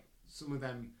down. Like some of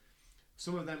them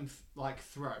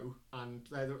throw, and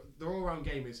their all-round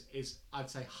game is I'd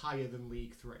say higher than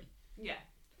League 3. Yeah.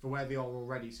 For where they are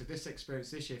already. So this experience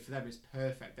this year for them is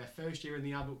perfect. Their first year in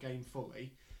the adult game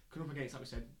fully. Come up against, like we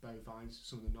said, Bovines,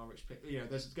 some of the Norwich.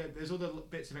 There's other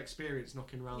bits of experience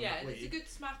knocking around that league. Yeah, it's a good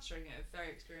smattering of very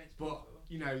experienced people.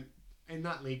 But, in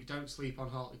that league, don't sleep on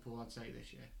Hartlepool, I'd say,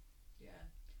 this year. Yeah.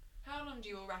 How long do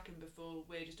you all reckon before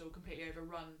we're just all completely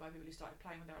overrun by people who started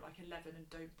playing when they were like 11 and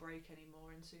don't break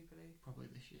anymore in Super League? Probably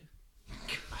this year.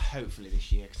 Hopefully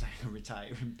this year, because I can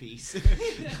retire in peace.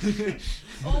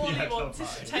 All Yeah, he wants is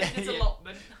fine. attendance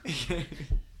allotment.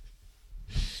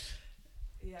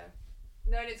 Yeah.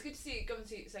 No, and it's good to see.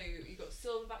 So you've got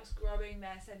Silverbacks growing.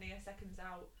 They're sending their seconds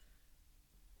out.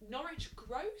 Norwich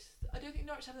growth. I don't think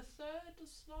Norwich had a third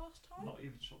this last time. Not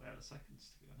even sure they had a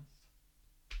seconds, to be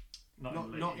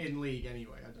honest. Not in league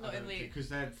anyway. Not in league. Because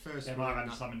they're first. They might have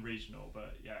had some in regional,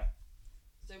 but yeah.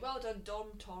 So well done, Dom,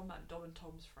 Tom, and Dom and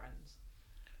Tom's friends.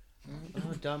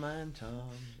 Oh, Dom and Tom.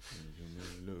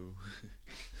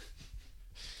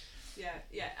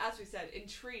 Yeah. As we said,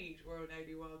 intrigued Royal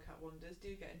Navy Wildcat Wonders.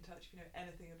 Do get in touch if you know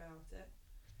anything about it.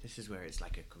 This is where it's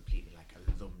like a completely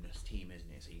alumnus team,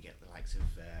 isn't it? So you get the likes of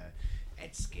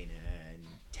Ed Skinner and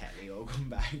Tetley all come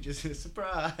back, just a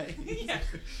surprise. Yeah.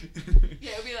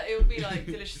 Yeah, it'll be like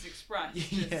Delicious Express,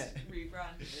 just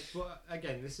rebranded. But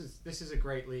again, this is a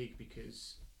great league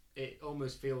because it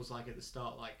almost feels like at the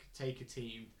start, take a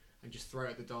team and just throw it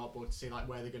at the dartboard to see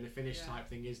where they're going to finish type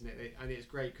thing, isn't it? And it's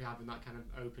great having that kind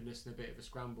of openness and a bit of a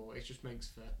scramble. It just makes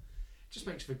for Just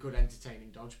makes for good,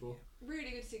 entertaining dodgeball.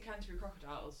 Really good to see Canterbury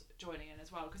Crocodiles joining in as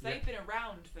well, because Yeah. they've been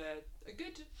around for a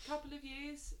good couple of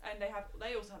years, and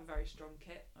they also have a very strong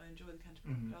kit. I enjoy the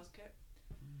Canterbury Crocodiles kit.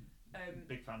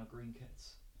 Big fan of green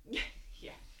kits.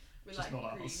 Yeah, we Just like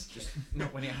not green ours. kit. Just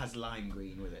not when it has lime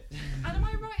green with it. And am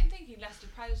I right in thinking Leicester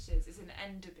Predators is an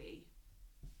Enderby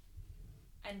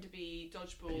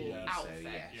dodgeball Yeah, so, outfit?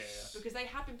 yes. Yeah. Because they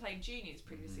have been playing juniors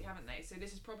previously, haven't they? So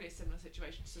this is probably a similar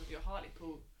situation to some of your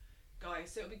Hartlepool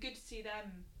guys. So it'll be good to see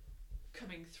them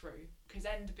coming through, because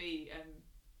Enderby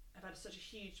have had such a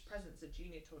huge presence at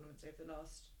junior tournaments over the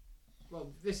last.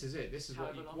 Well, this is it. This is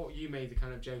However long. what you made the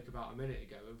kind of joke about a minute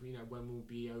ago of, you know, when we'll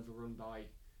be overrun by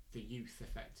the youth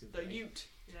effectively. The Ute.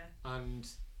 Yeah. And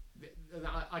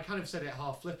I kind of said it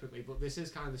half flippantly, but this is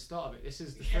kind of the start of it. This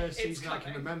is the Yeah, first it's season I can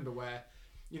coming. remember where,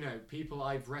 you know, people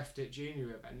I've refed at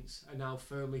junior events are now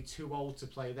firmly too old to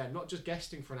play them. Not just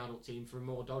guesting for an adult team for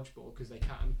more dodgeball because they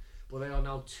can, but they are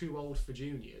now too old for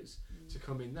juniors to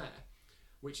come in there,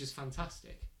 which is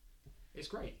fantastic. It's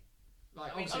great.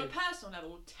 Like, I mean, obviously, on a personal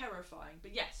level, terrifying,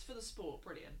 but yes, for the sport,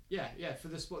 brilliant. yeah, for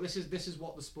the sport, this is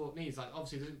what the sport needs. Like,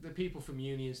 obviously, the people from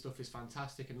uni and stuff is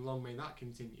fantastic, and long may that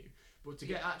continue. But to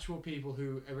get actual people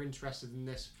who are interested in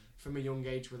this from a young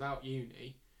age without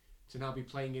uni to now be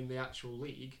playing in the actual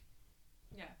league,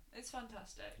 Yeah, it's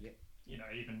fantastic. You know,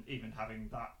 even having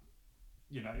that,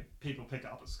 you know, people pick it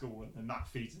up at school and then that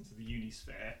feeds into the uni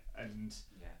sphere, and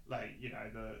Yeah. like, you know,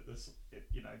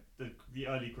 the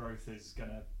early growth is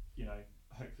gonna, you know,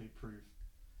 hopefully prove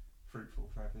fruitful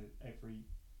for every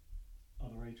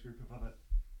other age group above it.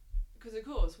 Because of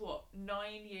course,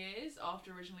 9 years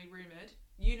after originally rumoured,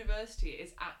 university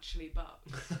is actually bucked.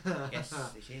 Yes,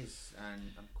 it is,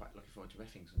 and I'm quite looking forward to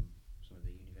reffing some of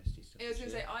the university stuff. I was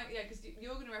this going to say, year. because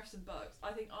you're going to ref some bucks.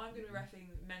 I think I'm going to be reffing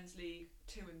Men's League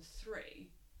 2 and 3.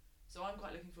 So I'm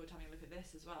quite looking forward to having a look at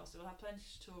this as well. So we'll have plenty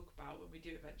to talk about when we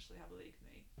do eventually have a league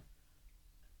meet.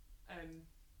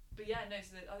 But yeah, no,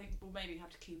 so that I think we'll maybe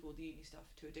have to keep all the uni stuff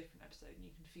to a different episode, and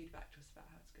you can feed back to us about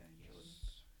how it's going, Jordan.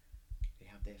 They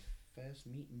have their first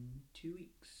meet in 2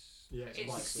 weeks. yeah,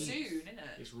 It's quite soon, isn't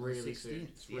it? It's really 16th, soon.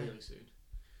 It's yeah. really soon.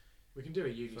 We can do a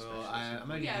uni So special. I'm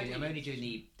only Yeah, doing, I'm we- only doing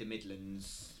the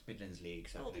Midlands League,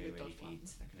 so All I the can good really dodge feed.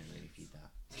 ones. I can really feed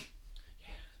that.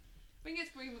 We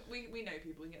know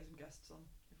people. We can get some guests on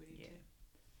if we need Yeah.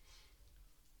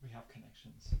 to. We have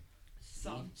connections.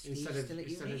 Some. Instead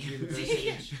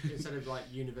of like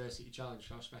university challenge,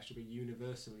 our special will be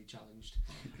universally challenged.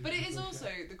 But it is also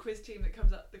the quiz team that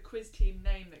comes up, the quiz team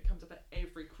name that comes up at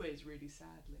every quiz, really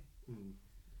sadly. Mm.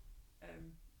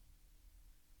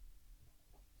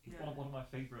 Yeah. One of my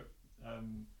favourite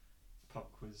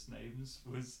pub quiz names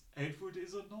was Edward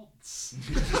is a nonce.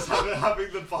 Just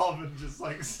having the barman just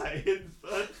like say in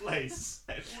third place,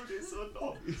 Edward is a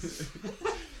nonce.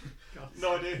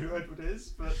 No idea who Edward is,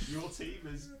 but your team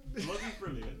is bloody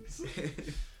brilliant.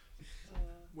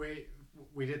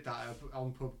 We did that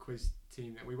on pub quiz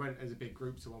team. We went as a big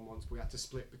group to one once, but we had to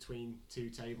split between two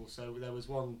tables. So there was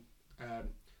one lad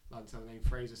named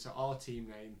Fraser. So our team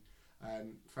name,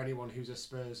 for anyone who's a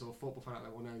Spurs or football fan out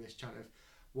there will know this chant of,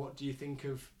 "What do you think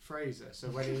of Fraser?" So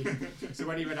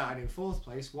when he went out in fourth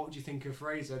place, "What do you think of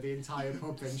Fraser?" The entire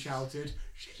pub then shouted,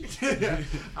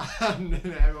 and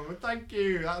then everyone went, "Thank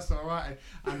you, that's all right."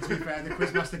 And to be fair, the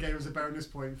quizmaster gave us a bonus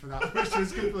point for that, which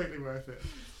was completely worth it.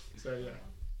 So yeah,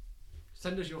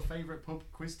 send us your favourite pub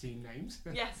quiz team names.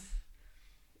 Yes.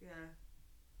 Yeah.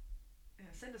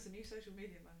 Yeah. Send us a new social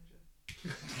media manager.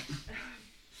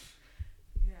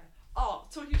 Yeah. Oh,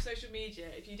 talking of social media,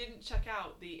 if you didn't check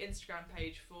out the Instagram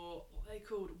page for what are they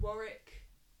called, Warwick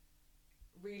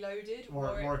Reloaded,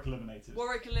 Warwick eliminated.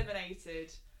 Warwick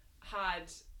Eliminated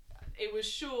had. It was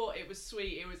short, it was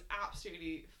sweet, it was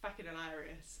absolutely fucking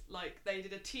hilarious. Like, they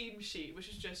did a team sheet, which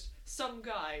was just some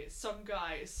guy,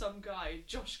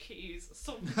 Josh Keys,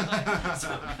 some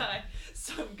guy.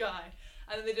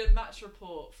 And then they did a match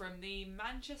report from the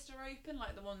Manchester Open,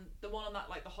 like the one on that,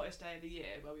 like, the hottest day of the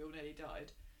year, where we all nearly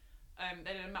died.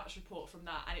 They did a match report from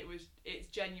that, and it's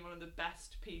genuinely one of the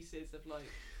best pieces of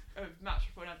match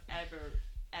reporting I've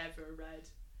ever read.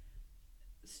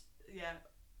 Yeah.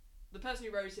 The person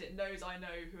who wrote it knows I know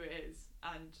who it is,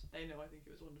 and they know I think it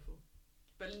was wonderful.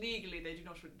 But legally, they do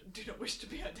not wish to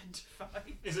be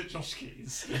identified. Is it Josh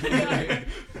Keys?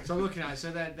 So I'm looking at it.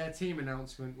 So their team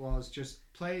announcement was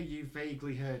just player you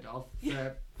vaguely heard of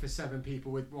for 7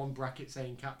 people with one bracket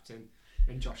saying captain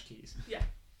and Josh Keys. Yeah.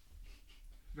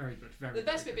 Very good. The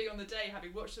best bit being on the day,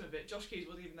 having watched some of it, Josh Keys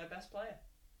wasn't even their best player.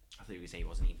 I thought you were going to say he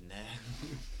wasn't even there.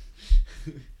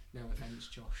 No offence,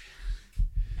 Josh.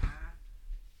 Nah.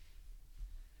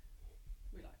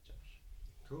 We like Josh.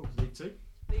 Cool. League 2.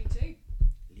 League Two.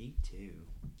 League Two.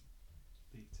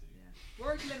 League Two. Yeah.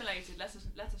 Warwick eliminated. Let us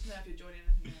know if you're joining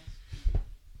anything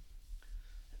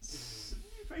else.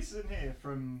 New faces in here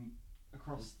from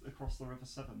across the River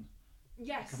Severn.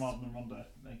 Yes. Carmarthen and Ronda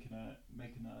making their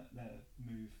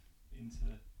move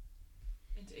into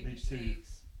English League Two.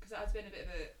 leagues, because that has been a bit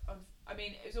of I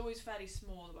mean, it was always fairly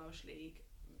small, the Welsh League,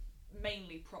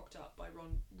 mainly propped up by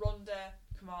Ronda,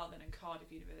 Carmarthen and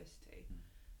Cardiff University,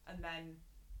 and then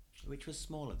Which was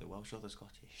smaller, the Welsh or the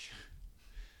Scottish?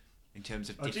 In terms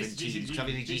of Oh, different teams. 'Cause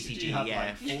obviously GCG had yeah.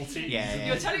 like 4 teams. Yeah.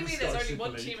 you're telling me there's Scottish only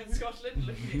one Super team League. in Scotland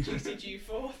looking at GCG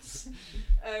fourths.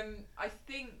 I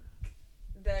think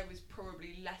there was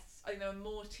probably less. I think there were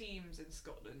more teams in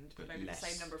Scotland, but But maybe less, the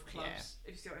same number of clubs. yeah.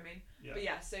 If you see what I mean. Yeah. But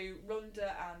yeah, so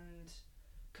Ronda and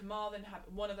Carmarthen have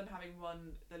one of them having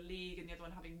won the league and the other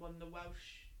one having won the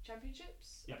Welsh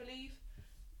Championships, Yeah. I believe.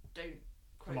 Don't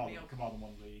quote me on. Carmarthen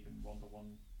won league and Ronda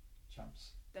won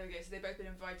champs. There we go. So they've both been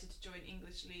invited to join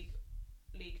English League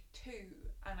Two,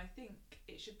 and I think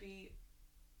it should be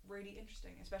really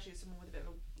interesting, especially as someone with a bit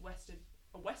of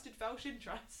a vested Welsh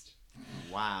interest.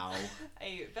 Wow.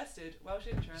 A vested Welsh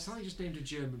It's interest. like you just named a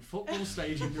German football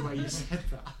stadium the way you said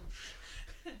that.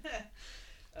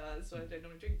 That's why I don't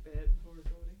normally drink beer before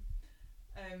recording.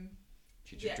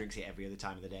 She just Yeah. drinks it every other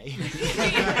time of the day.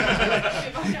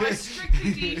 I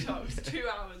strictly detox 2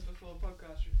 hours before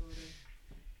podcast recording.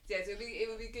 So yeah, so it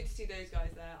will be good to see those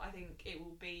guys there. I think it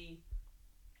will be.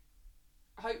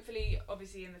 Hopefully,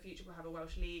 obviously, in the future we'll have a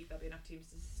Welsh league. There'll be enough teams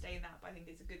to sustain that. But I think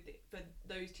it's a good thing for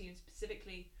those teams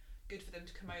specifically. Good for them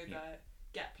to come over,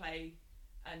 get play,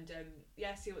 and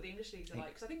see what the English leagues are like.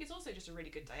 Because I think it's also just a really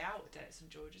good day out at St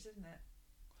George's, isn't it?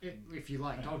 If you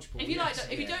like dodgeball. If you yes.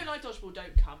 if you don't like dodgeball,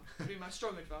 don't come. Would be my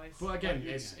strong advice. Well, again,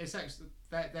 Yeah. it's actually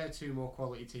they're two more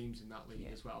quality teams in that league Yeah.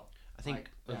 as well. I think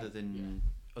Like, other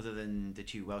than the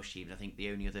two Welsh teams, I think the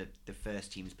only other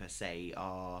first teams per se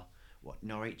are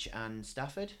Norwich and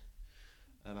Stafford.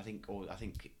 I think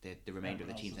the remainder of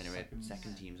the teams then are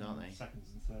second teams, aren't they?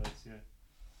 Seconds and thirds, yeah.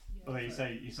 Yeah. Although you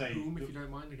say Whom, if you don't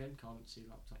mind, again, can't see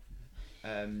laptop from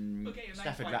here. Okay, your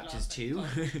Stafford magnifying Raptors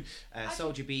glass 2, next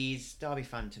Soldier Bees, Derby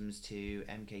Phantoms 2,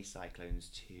 MK Cyclones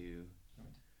 2. I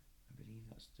believe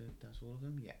that's all of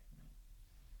them. Yeah.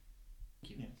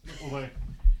 yeah. Although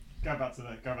go back to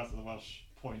the Welsh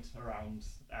point around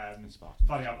Spartan.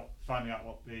 finding out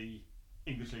what the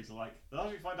English leagues are like. They'll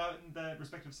actually find out in their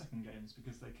respective second games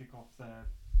because they kick off their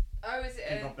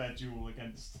duel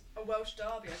against. a Welsh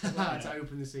derby? I suppose. To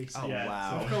open the season. Oh, yeah,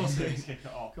 wow. So Of course it they is. kick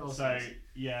it off. Of course So it is.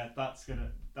 yeah, that's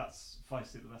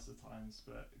feisty at the best of times,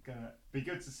 but gonna be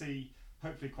good to see.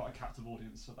 Hopefully, quite a captive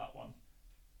audience for that one.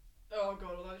 Oh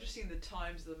god, although I've just seen the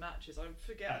times of the matches, I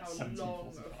forget At how long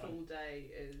a 17:45. full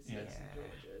day is Yeah. at St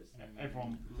George's.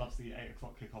 Everyone loves the 8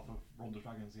 o'clock kick-off of Ronda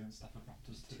Dragons against Stafford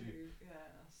Raptors too. Yeah,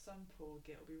 some poor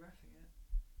git will be reffing it.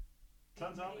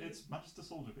 Turns out Me. it's Manchester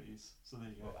Soldier Bees, so there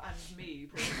you go. Well, and me,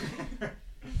 probably.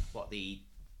 What the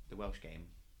Welsh game?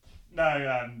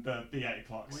 No, the 8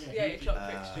 o'clocks. Well, Yeah, 8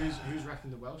 o'clock fixture. Who's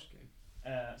wrecking the Welsh game?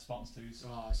 Spartans 2s.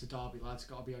 Oh, it's a Derby, lads.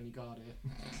 Got to be on your guard here.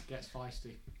 Gets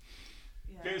feisty.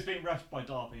 If it was being refed by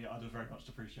Derby, I'd have very much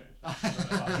appreciated it.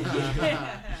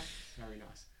 Yeah. Very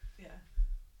nice. Yeah.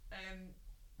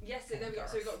 Yes, so there we go.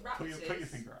 So we've got Raptors. Put your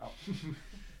finger out. So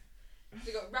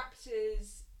we've got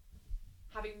Raptors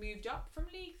having moved up from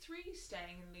League 3,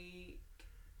 staying in League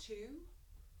 2.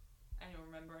 Anyone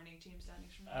remember any teams standing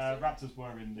from last year? Raptors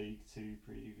were in League 2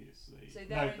 previously. So No,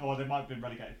 they're in- or they might have been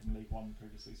relegated from League 1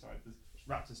 previously. Sorry, the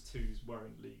Raptors 2s were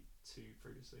in League 2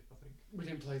 previously, I think. We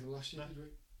didn't play them last year, did we?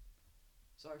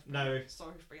 Sorry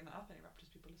for bringing that up. Any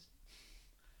Raptors people listening?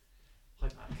 Hi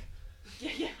back.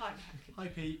 Yeah, I'm back. Hi,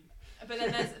 Pete. But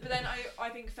then I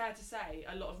think fair to say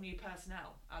a lot of new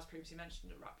personnel, as previously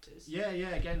mentioned, at Raptors. Yeah.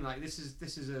 Again, like this is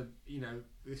a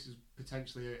this is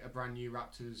potentially a brand new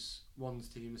Raptors ones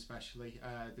team, especially.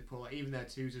 They put even their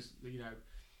twos is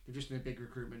they've just done a big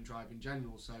recruitment drive in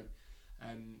general. So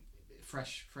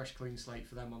fresh clean slate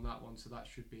for them on that one. So that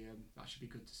should be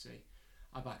good to see.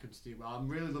 I back them to do well. I'm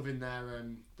really loving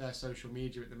their social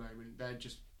media at the moment.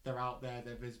 They're out there.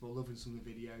 They're visible. Loving some of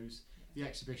the videos. The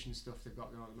exhibition stuff they've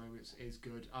got going on at the moment is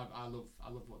good. I love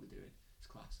what they're doing. It's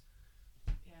class.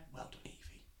 Yeah. Well done,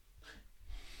 Evie.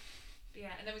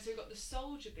 Yeah, and then we've got the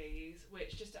Soldier Bees,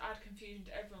 which, just to add confusion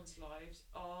to everyone's lives,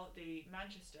 are the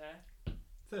Manchester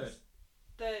Third.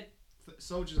 third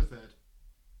Soldiers are third.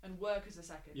 and Workers are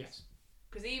second. Yes.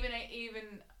 Because even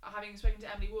having spoken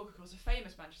to Emily Walker, of course, a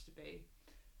famous Manchester Bee,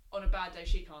 on a bad day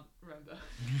she can't remember.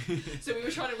 So we were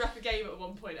trying to rep a game at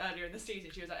one point earlier in the season.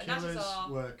 She was like, and that's Killers, just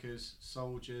our... workers,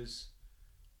 soldiers,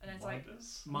 And then it's like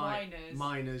Winders. miners.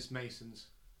 miners, masons.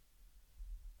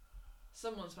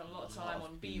 Someone spent a lot of time Lot of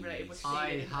on B-rated bees. Wikipedia. I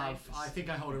didn't they? have. I think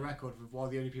I hold a record of one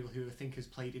of the only people who I think has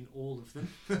played in all of them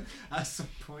at some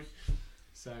point.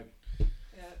 So Yeah,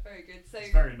 very good. So It's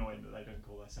very annoying that they don't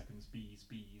call their seconds B's.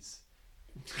 B's,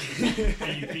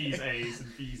 A's,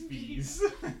 and B's. There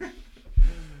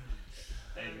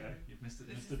you go. You've missed it.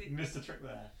 This is Missed a trick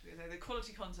there. the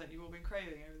quality content you've all been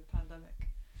craving over the pandemic.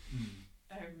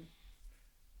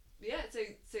 Yeah, so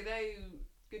they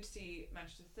good to see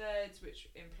Manchester thirds, which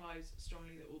implies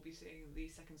strongly that we'll be seeing the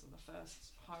seconds and the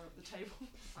firsts higher up the table.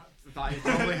 that is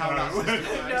probably how that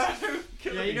system works.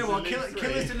 No. Yeah, you know what? Killers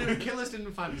Killers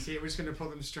didn't fancy it. We're just going to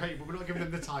put them straight, but we're not giving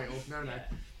them the title. No. Yeah.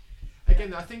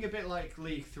 Again, I think a bit like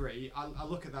League 3. I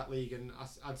look at that league and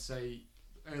I'd say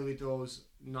early doors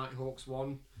Nighthawks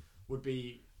 1 would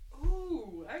be.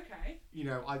 Ooh, okay. You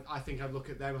know, I think I'd look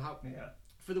at them Yeah.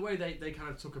 for the way they kind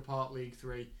of took apart League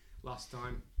 3 last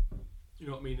time. You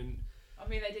know what I mean? And I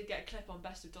mean, they did get a clip on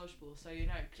Best of Dodgeball, so you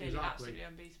know, clearly Exactly. absolutely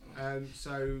unbeatable.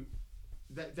 so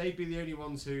they'd be the only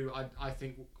ones who I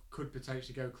think could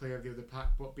potentially go clear of the other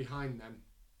pack, but behind them.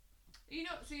 You're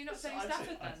not saying I'd say-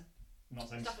 Stafford then? I'm not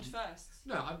saying Stafford first.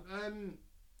 No,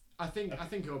 I think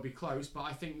it'll be close, but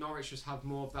I think Norwich just have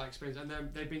more of that experience, and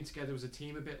they've been together as a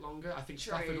team a bit longer. I think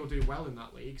True. Stafford will do well in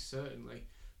that league, certainly,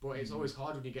 but it's always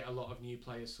hard when you get a lot of new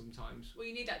players sometimes. Well,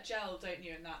 you need that gel, don't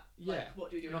you? And that, Yeah. like,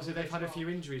 what do we do? And also, they've had a few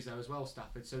injuries though as well,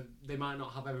 Stafford, so they might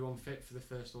not have everyone fit for the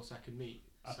first or second meet.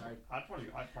 So I'd probably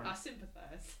I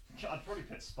sympathise. I'd probably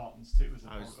pit Spartans too as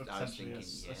I was potentially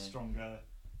thinking, a stronger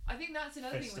I think that's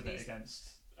another thing fist with of it these. against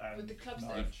with the clubs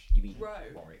that Norwich. You mean Grow.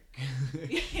 Warwick?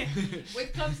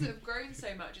 With clubs that have grown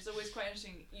so much, it's always quite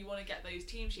interesting. You want to get those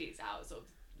team sheets out sort of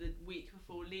the week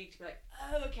before league to be like,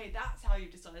 oh, okay, that's how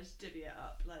you've decided to divvy it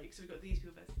up. Like, so we've got these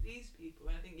people versus these people,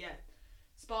 and I think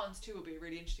Spartans 2 will be a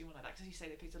really interesting one like that because, as you say,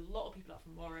 they picked a lot of people up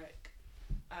from Warwick.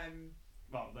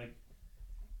 Well, they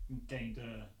gained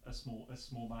a small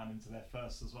man into their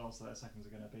first as well, so their seconds are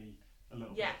going to be a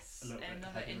little bit another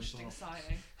heavier as interesting well.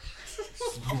 signing.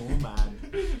 Small man.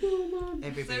 So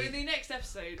Everybody. in the next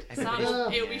episode, Everybody-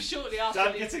 Sam, it'll Yeah. be shortly after.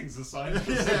 Dan the- Gittings is signed.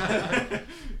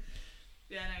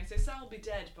 Yeah, no. So Sam will be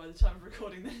dead by the time of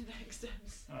recording the next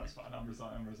episode. Oh, that's fine. I'm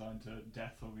resigned to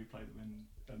death when we play them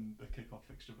in the kick-off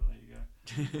fixture, but there you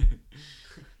go.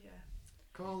 Yeah.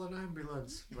 call an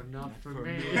ambulance, but not for for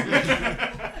me. me.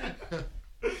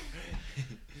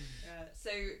 So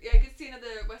good to see another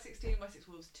West 16, West 6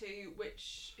 Wolves 2,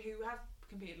 who have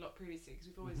competed a lot previously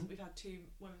because we've had two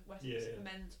West 6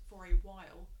 men's for a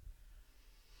while.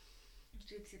 It's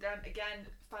good to see them again.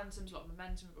 Phantoms, a lot of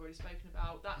momentum we've already spoken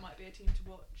about. That might be a team to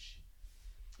watch.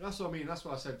 That's what I mean. That's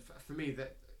what I said. For me,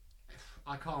 that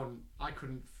I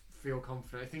couldn't feel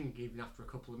confident. I think even after a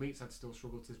couple of meets, I'd still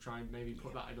struggle to try and maybe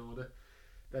put that in order.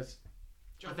 I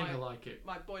think I like it.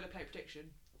 My boilerplate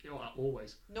prediction: You know,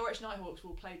 always. Norwich Nighthawks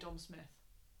will play Dom Smith.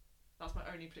 That's my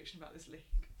only prediction about this league.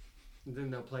 And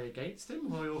then they'll play against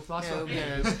him. Or that's No, what-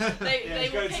 no. They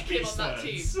will pick him on that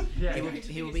team. Yeah, He will, going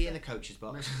to he will be be in the coach's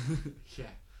box. yeah.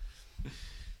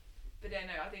 But yeah,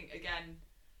 no, I think again.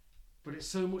 But it's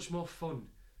so much more fun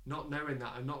not knowing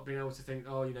that and not being able to think,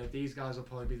 oh, you know, these guys will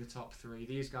probably be the top three.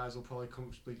 These guys will probably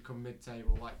comfortably come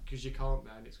mid-table, like because you can't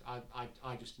then. It's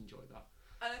I just enjoy that.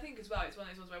 And I think as well, it's one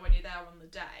of those ones where when you're there on the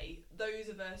day, those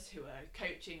of us who are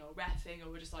coaching or reffing or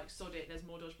we're just like, sod it, there's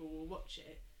more dodgeball, we'll watch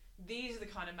it. These are the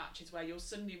kind of matches where you'll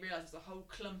suddenly realise there's a whole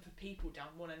clump of people down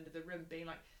one end of the room being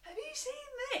like, have you seen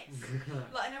this?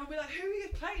 Like, and then we'll be like, who are you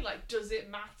playing? Like, does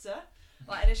it matter?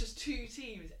 Like, and it's just two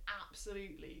teams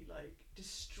absolutely like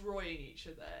destroying each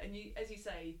other. And you, as you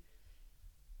say,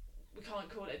 we can't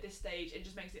call it at this stage. It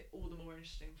just makes it all the more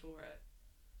interesting for it.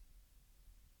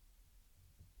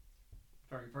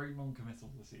 Very, very non-committal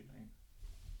this evening.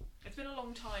 It's been a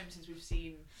long time since we've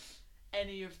seen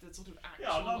any of the sort of actual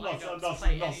Yeah, I'm lineups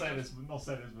play not any saying of- this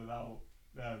without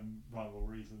rhyme or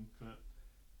reason, but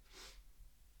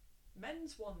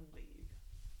Men's One League.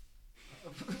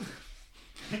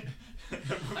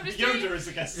 Yoda just doing- is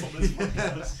a guest on this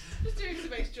podcast. Just doing it to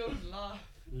make Jordan laugh.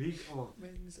 League on.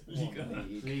 League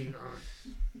on.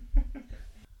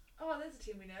 Oh, there's a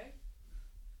team we know.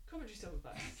 Coventry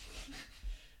Silverbacks.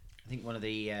 I think one of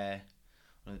the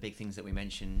big things that we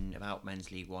mentioned about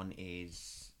Men's League One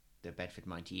is the Bedford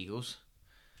Mighty Eagles.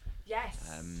 Yes.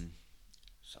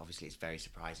 So obviously it's very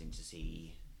surprising to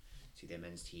see their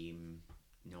men's team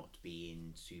not be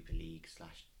in Super League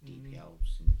 / DPL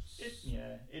since.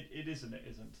 It is and it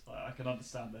isn't. Like, I can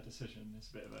understand their decision. It's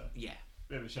a bit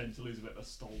of a shame to lose a bit of a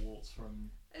stalwart from.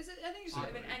 I think it's sort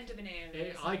of an end of an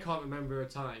era. I can't remember a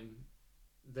time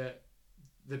that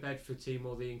the Bedford team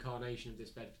or the incarnation of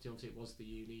this Bedford team, obviously it was the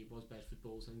uni, it was Bedford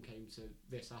Bulls and came to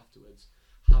this afterwards,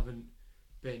 haven't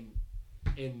been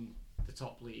in the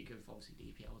top league of obviously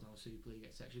DPL now, Super League,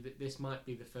 etc. This might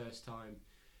be the first time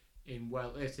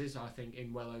it is, I think,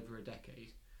 in well over a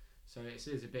decade. So it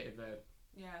is a bit of a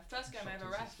first game I ever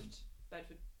Shocking system. refed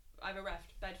Bedford. I ever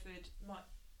refed Bedford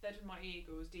Mighty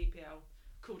Eagles DPL,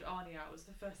 called Arnie out. Was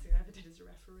the first thing I ever did as a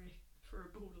referee for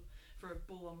a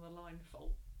ball on the line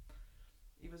fault.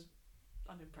 He was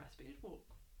unimpressed, but he did walk,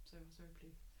 so I was very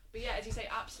pleased. But yeah, as you say,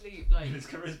 absolute like His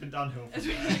career's been downhill. From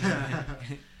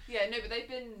yeah, no, but they've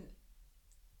been,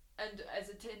 and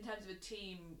in terms of a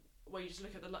team where you just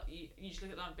look at that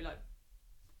and be like,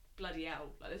 bloody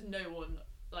hell, like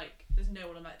there's no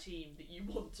one on that team that you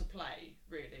want to play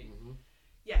really. Mm-hmm.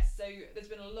 Yes, so there's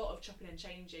been a lot of chopping and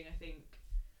changing. I think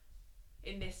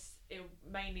in this, it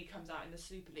mainly comes out in the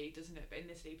Super League, doesn't it? But in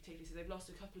this league particularly, so they've lost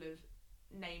a couple of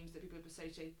names that people have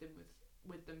associated them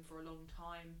with them for a long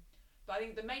time. But I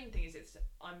think the main thing is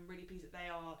I'm really pleased that they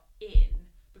are in,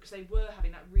 because they were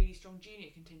having that really strong junior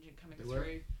contingent coming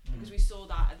through. Because we saw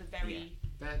that at the very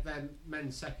their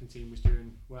men's second team was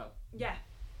doing well. Yeah,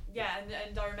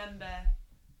 and I remember,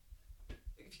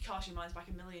 if you cast your minds back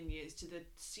a million years to the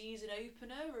season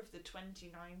opener of the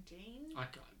 2019.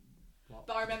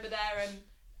 But I remember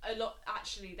a lot.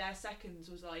 Actually, their seconds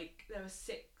was like there were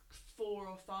 4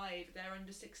 or 5. They're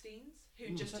under 16s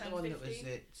who just turned 15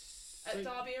 at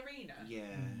Derby Arena.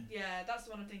 Yeah, that's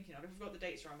the one I'm thinking of. If I've got the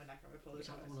dates wrong, I apologise. Was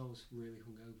that the one I was really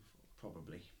hungover for?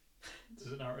 Probably.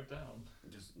 Does it narrow it down?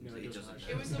 It doesn't.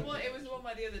 It was the one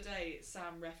where the other day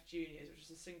Sam ref juniors, which is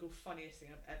the single funniest thing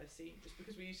I've ever seen. Just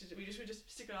because we were just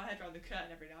sticking our head around the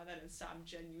curtain every now and then, and Sam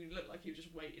genuinely looked like he was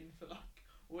just waiting for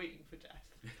death.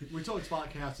 We talked about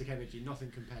chaotic energy.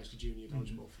 Nothing compares to junior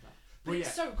dodgeball for that. But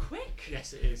it's so quick.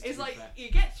 Yes, it is. It's like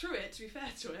you get through it. To be fair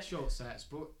to it, short sets,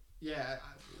 but yeah,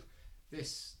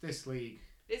 this league.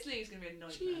 This league's going to be a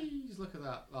nightmare. Jeez, look at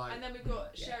that! Like, and then we've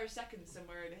got share of seconds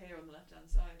somewhere over here on the left-hand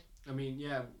side. I mean,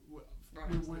 yeah,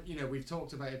 we've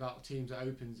talked about teams that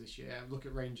opens this year. Look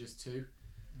at Rangers too.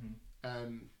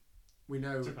 We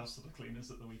know took us to the cleaners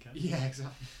at the weekend. Yeah,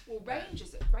 exactly. Well,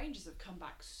 Rangers have come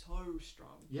back so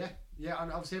strong. Yeah,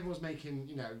 and obviously everyone's making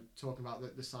talking about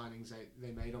the signings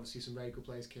they made. Obviously some very good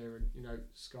players, Kieran,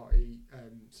 Scotty,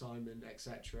 Simon,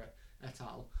 etc. et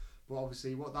al. But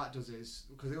obviously what that does is,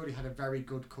 because they already had a very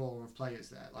good core of players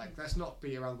there, like let's not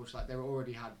beat around the bush, like they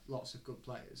already had lots of good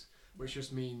players, which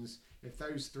just means if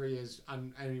those 3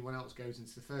 and anyone else goes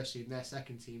into the first team, their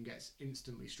second team gets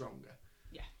instantly stronger.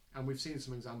 Yeah. And we've seen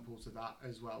some examples of that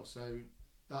as well. So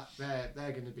that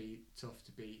they're going to be tough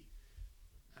to beat.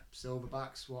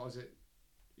 Silverbacks, what is it?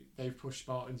 They've pushed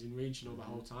Spartans in regional the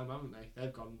whole time, haven't they?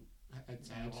 They've gone head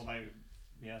to head. Well,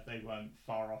 they weren't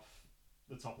far off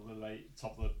the top of the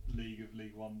league of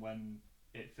League One when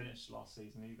it finished last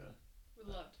season either.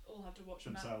 We'll all have to watch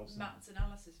themselves. Matt's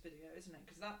analysis video, isn't it?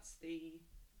 Because that's the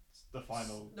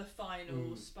final. The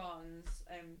final Spartans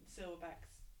Silverbacks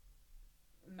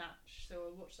match. So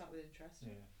I'll watch that with interest.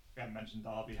 Yeah, we haven't mentioned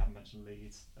Derby, haven't mentioned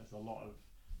Leeds. There's a lot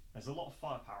of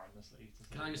firepower in this league.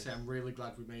 Can I just say I'm really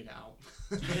glad we made it out.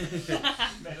 You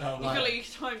feel like you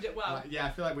timed it well. Yeah,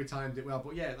 I feel like we timed it well.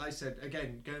 But yeah, like I said,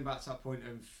 again, going back to that point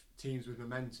of teams with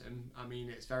momentum, I mean,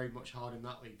 it's very much hard in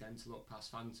that league then to look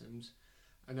past Phantoms.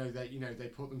 I know that they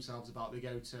put themselves about. They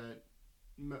go to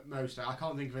most. I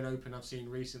can't think of an open I've seen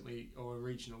recently or a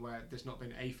regional where there's not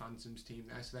been a Phantoms team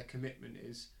there. So their commitment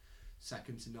is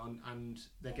second to none, and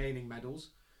they're gaining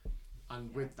medals.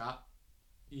 And with that,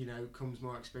 comes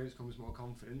more experience, comes more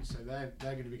confidence. So they're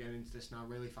going to be getting into this now,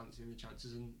 really fancying the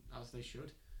chances, and as they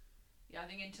should. Yeah, I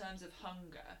think in terms of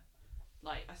hunger,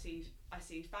 like I see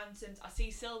Phantoms, I see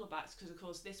Silverbacks, because of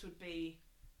course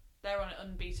they're on an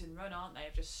unbeaten run, aren't they,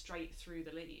 of just straight through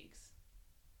the leagues.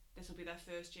 This will be their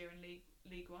first year in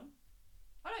League One.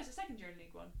 Oh no, it's the second year in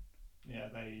League One. Yeah,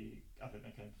 I think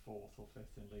they came 4th or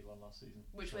 5th in League One last season.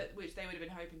 Which they would have been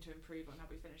hoping to improve on had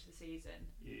we finished the season.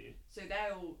 Yeah. So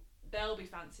they'll be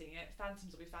fancying it.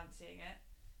 Phantoms will be fancying it.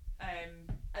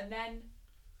 And then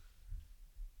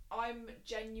I'm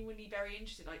genuinely very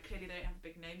interested. Like, clearly they don't have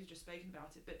big names, we've just spoken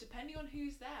about it, but depending on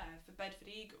who's there for Bedford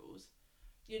Eagles,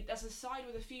 there's a side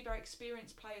with a few very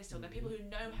experienced players still. They're people who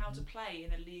know how to play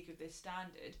in a league of this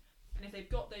standard. And if they've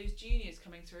got those juniors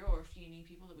coming through, or a few new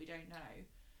people that we don't know,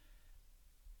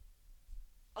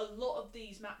 a lot of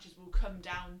these matches will come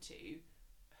down to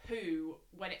who,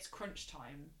 when it's crunch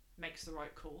time, makes the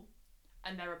right call.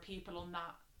 And there are people on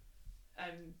that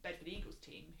Bedford Eagles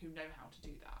team who know how to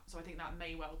do that. So I think that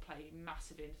may well play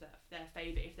massively into their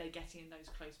favour if they're getting in those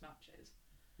close matches.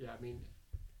 Yeah, I mean,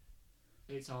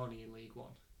 it's Arnie in League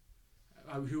One.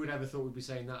 Who would ever thought we'd be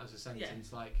saying that as a sentence?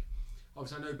 Yeah. Like,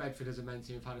 obviously I know Bedford as a men's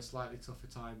team have had a slightly tougher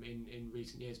time in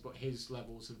recent years, but his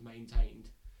levels have maintained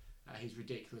his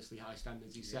ridiculously high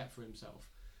standards he set for himself.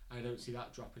 And I don't see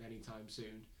that dropping anytime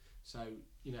soon. So,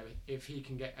 you know, if he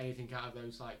can get anything out of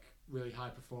those like really high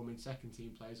performing second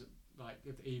team players, like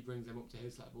if he brings them up to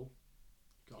his level,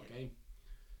 got a game.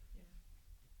 Yeah.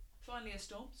 Finally, a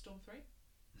Storm 3.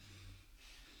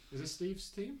 Is this Steve's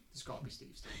team? It's got to be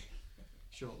Steve's team,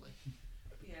 surely.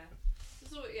 Yeah.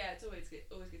 It's always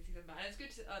good to see them back, and it's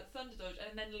good to Thunder Dodge,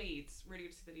 and then Leeds. Really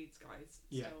good to see the Leeds guys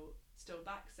still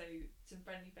back. So some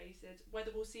friendly faces.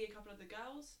 Whether we'll see a couple of the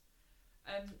girls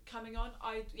coming on,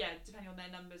 depending on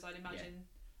their numbers, I'd imagine.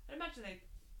 I'd imagine they've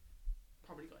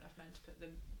probably got enough men to put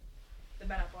the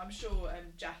men up. I'm sure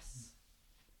Jess.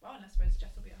 Well, and I suppose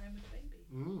Jess will be at home with the baby.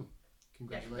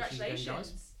 Congratulations again,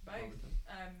 guys. Both.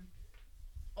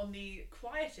 On the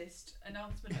quietest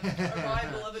announcement of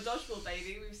arrival of a dodgeball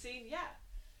baby we've seen yet.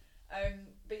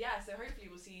 But yeah, so hopefully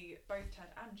we'll see both Ted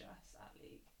and Jess at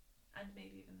League, and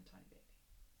maybe even the tiny baby.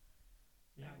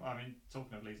 Yeah, well, I mean,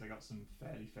 talking of Leeds, they got some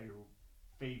fairly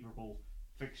favourable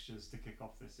fixtures to kick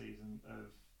off this season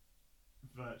of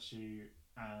Virtue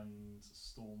and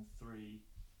Storm 3.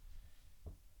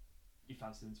 You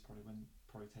fancy them to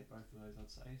probably take both of those, I'd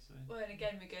say. So. Well, and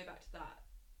again, we go back to that.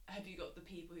 Have you got the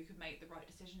people who could make the right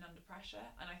decision under pressure?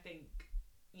 And I think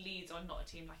Leeds are not a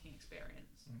team lacking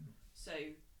experience. Mm-hmm. So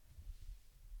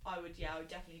I would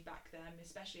definitely back them,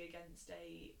 especially against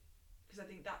because I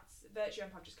think that's Virtue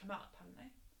Empire have just come up, haven't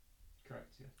they?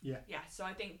 Correct. Yeah. Yeah. So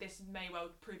I think this may well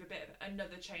prove a bit of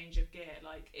another change of gear.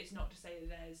 Like, it's not to say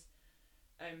that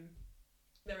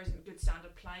there isn't good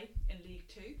standard play in League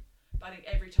 2, but I think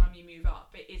every time you move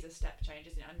up, it is a step change,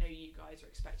 isn't it? I know you guys are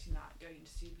expecting that going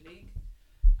into Super League.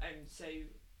 So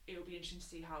it'll be interesting to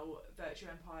see how Virtue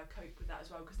Empire cope with that as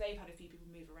well, because they've had a few people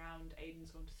move around. Aiden's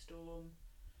gone to Storm.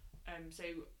 So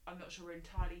I'm not sure we're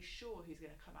entirely sure who's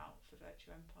going to come out for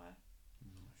Virtue Empire.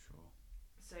 I'm not sure.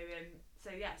 So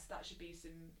yes, that should be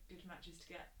some good matches to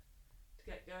get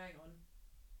going on.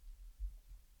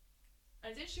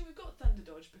 And it's interesting we've got Thunder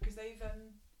Dodge because they've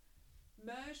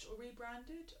merged or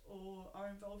rebranded or are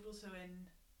involved also in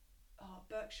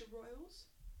Berkshire Royals.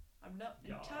 I'm not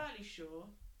entirely sure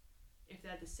if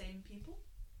they're the same people.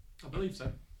 I believe so.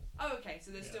 Oh, okay.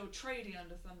 So they're still trading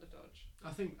under Thunder Dodge.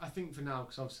 I think for now,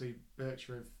 because obviously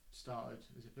Berkshire have started.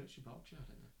 Is it Berkshire, Berkshire? I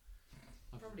don't know.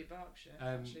 Probably Berkshire.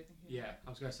 Actually, thinking I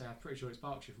was going to say I'm pretty sure it's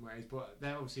Berkshire from where it is, but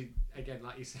they're obviously again,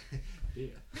 like you said,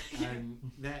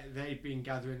 they've been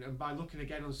gathering, and by looking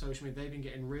again on social media, they've been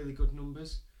getting really good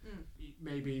numbers.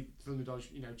 Maybe Thunder Dodge,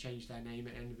 change their name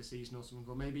at the end of the season or something,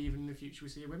 or maybe even in the future we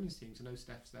see a women's team. So I know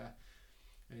Steph's there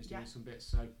and he's doing some bits,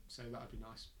 so that'd be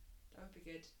nice. That would be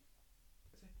good.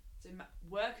 So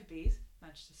Worker Bees,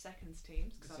 Manchester Seconds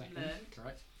teams, because I've learned.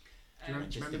 Correct. Do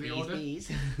you remember the order? Bees.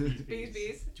 Do you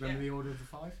remember the order of the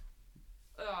 5?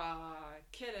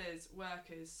 Killers,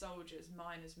 Workers, Soldiers,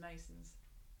 Miners, Masons.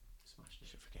 Smashed it.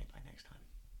 Should forget by next time.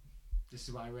 This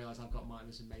is why I realise I've got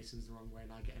Miners and Masons the wrong way,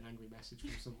 and I get an angry message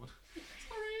from someone.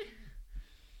 Sorry.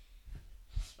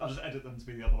 I'll just edit them to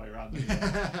be the other way around.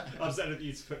 I'll just edit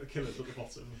you to put the Killers at the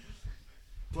bottom.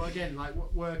 Well, again, like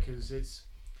Workers, it's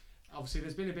obviously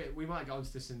there's been a bit. We might get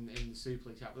onto this in the Super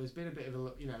League chat, but there's been a bit of a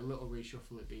little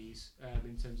reshuffle at Bees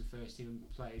in terms of first team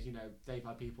players. They've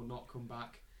had people not come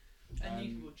back, and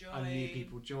new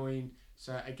people join.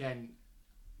 So again,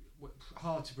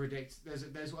 hard to predict.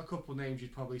 There's a couple of names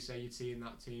you'd probably say you'd see in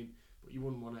that team, but you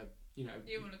wouldn't want to. You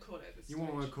want to call it at this stage. You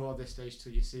won't want to call it this stage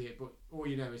till you see it. But all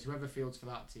you know is whoever fields for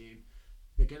that team,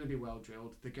 they're going to be well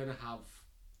drilled. They're going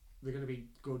to be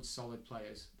good, solid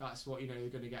players. That's what they're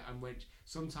going to get, and which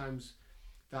sometimes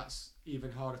that's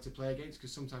even harder to play against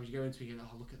because sometimes you go into it and you go,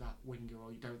 oh, look at that winger,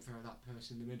 or you don't throw that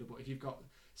person in the middle. But if you've got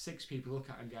 6 people look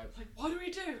at and go, like, what do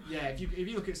we do? Yeah, if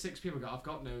you look at 6 people and go, I've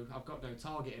got no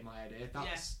target in my head here.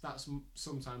 That's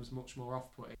sometimes much more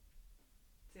off-putting.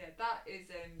 So yeah, that is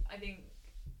I think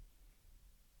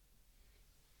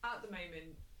at the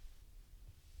moment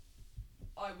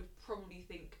I would probably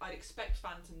think I'd expect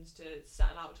Phantoms to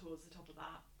settle out towards the top of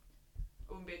that. I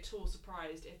wouldn't be at all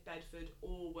surprised if Bedford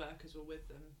or Workers were with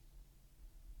them.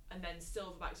 And then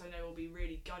Silverbacks I know will be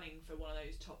really gunning for one of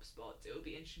those top spots. It will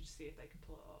be interesting to see if they can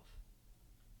pull it off.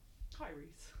 Hi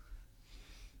Reese.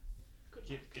 Good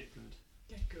luck. Get good.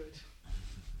 Get good.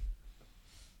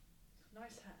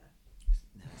 Nice hair.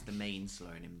 It's the mane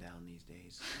slowing him down these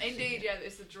days. Indeed, yeah,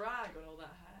 it's the drag on all that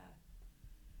hair.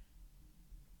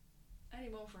 Any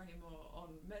more on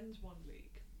Men's 1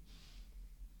 League?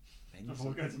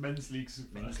 Before we go to Men's League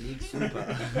Super. Men's League Super.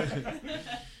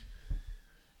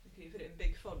 Can you put it in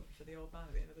big font for the old man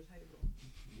at the end of the table?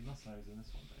 You must know who's in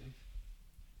this one, Dave.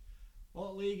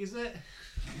 What league is it?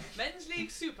 Men's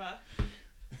League Super.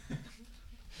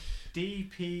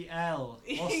 DPL.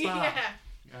 What's Yeah.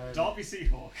 that? Derby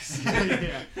Seahawks.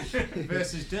 Yeah.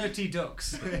 Versus Dirty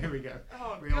Ducks. Here we go.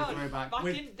 Oh Real god. throwback. Back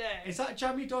With- in the day. Is that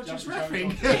Jammy Dodgers Jammy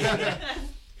reffing?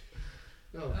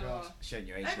 Oh god. Oh. Showing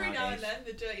your age Every now and nowadays. then,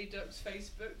 the Dirty Ducks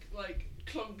Facebook like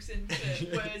clunks into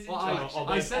words Well, into I, action. on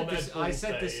I their- said on their this. I Balls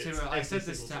said Day, this it's to. I every said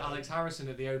this to single Alex Harrison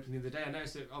at the opening of the day. I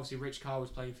noticed that obviously Rich Carr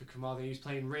was playing for Carmarthen. He was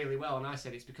playing really well, and I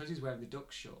said it's because he's wearing the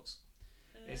Ducks shorts.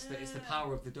 It's the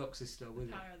power of the Ducks is still with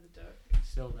him. Power of the duck. It's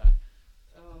still there.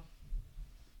 Oh.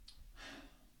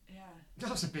 Yeah. That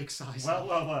was a big size. Well.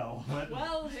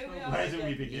 Well, here we are. Where do we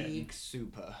again. begin? League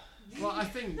Super. Well, I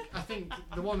think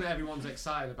the one that everyone's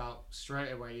excited about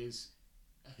straight away is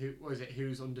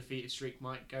whose undefeated streak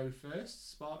might go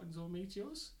first, Spartans or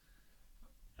Meteors?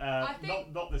 I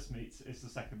think- Not this meet. It's the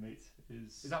second meet.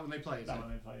 Is Is that when they play? Is that it?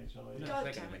 when they play each other? No, God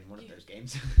they're damn going to it. win one of You- those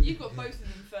games. You've got both of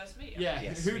them first meet. Yeah.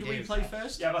 Yes, Who we do we do. play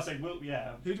first? Yeah, but I say,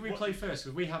 yeah. Who do we play first?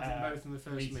 Because we have them both in the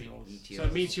first meet. Meteors. So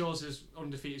Meteors is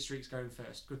undefeated streaks going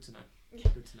first. Good to know. Yeah.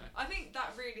 Good to know. I think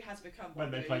that really has become When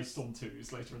one they of play those- Storm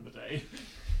 2s later in the day.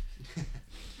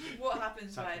 What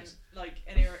happens Sad when face. like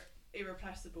an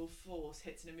irrepressible force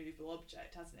hits an immovable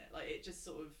object, hasn't it? Like it just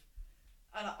sort of,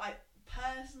 and I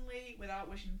personally, without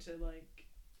wishing to like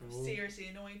Oh, seriously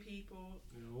annoy people,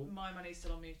 no. my money's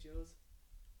still on Meteors.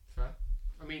 Fair.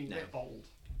 I mean, No. Bold.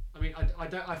 I mean, I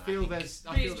don't. I feel think- there's.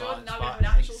 I Please, feel Jordan, now we Spart- have an I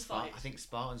think actual fight. I think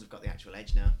Spartans have got the actual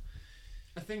edge now.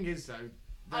 the thing is though.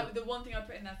 that- The one thing I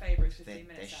put in their favour is 15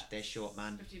 They're- minutes. they're short,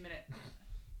 man. 15 minute.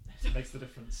 Makes the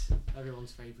difference.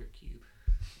 Everyone's favourite cube.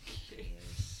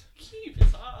 Yes. Cube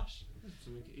is harsh.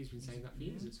 He's been saying that for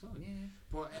years. It's fine. Yeah.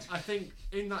 But I think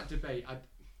in that debate,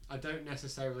 I don't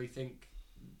necessarily think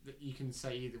that you can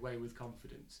say either way with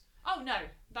confidence. Oh no,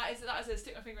 that is a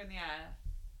stick my finger in the air.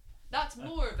 That's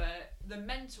more of the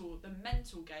mental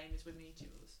game is with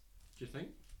Meteors. Do you think?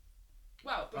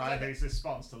 Well, because I think it's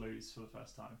Spartans to lose for the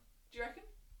first time. do you reckon?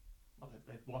 Well,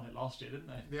 they won it last year, didn't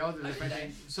they? They are the Oh, did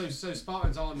defending. So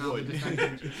Spartans are now the Would.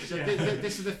 defending. So Yeah.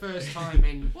 this is the first time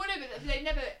in. Well, no, but they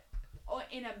never, or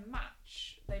in a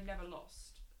match, they've never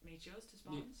lost Meteors to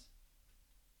Spartans.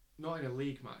 Not in a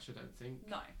league match, I don't think.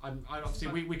 No, I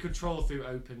obviously we could troll through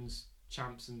opens,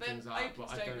 champs, and but things like that, opens but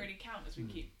I don't don't. really count as we Hmm.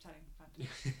 keep telling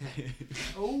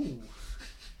fans. Oh,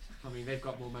 I mean they've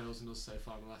got more medals than us so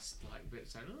far in the last bit,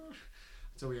 so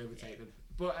until we overtake them.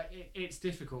 But it's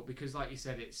difficult because, like you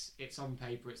said, it's on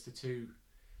paper. It's the two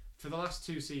for the last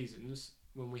 2 seasons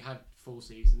when we had full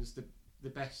seasons. The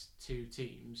best 2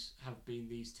 teams have been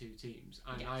these 2 teams,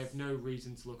 and I Yes. have no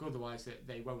reason to look otherwise that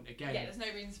they won't again Yeah, there's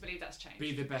no reason to believe that's changed.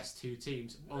 be the best 2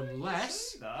 teams Why do you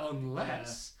unless say that?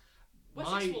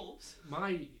 Wessex Wolves.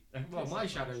 my Everyone my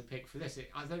says shadow that. pick for this.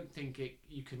 I don't think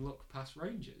you can look past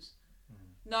Rangers.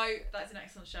 No, that's an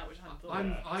excellent shout, which I hadn't thought.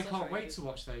 Yeah. of. I Sounds can't very wait good. to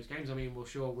watch those games. I mean,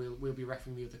 we'll be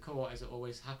refereeing the other court as it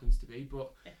always happens to be.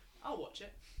 But I'll watch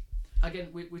it.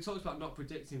 again, we talked about not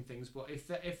predicting things. But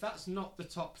if that's not the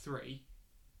top 3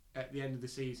 at the end of the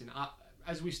season,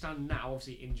 as we stand now,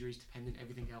 obviously injuries dependent,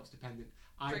 everything else dependent.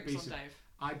 Drinks on Dave.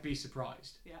 I'd be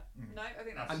surprised. Yeah. Mm. No, I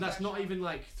think that's. And that's fair not shout. even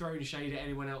like throwing shade at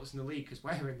anyone else in the league because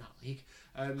we're in that league.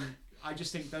 I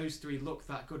just think those 3 look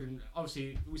that good, and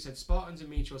obviously we said Spartans and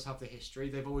Meteors have the history;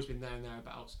 they've always been there and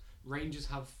thereabouts. Rangers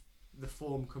have the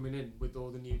form coming in with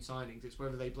all the new signings. It's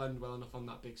whether they blend well enough on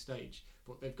that big stage,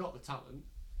 but they've got the talent.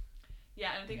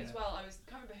 Yeah, and I think as Yeah. well, I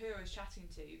can't remember who I was chatting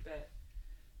to, but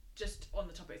just on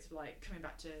the topics of like coming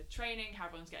back to training, how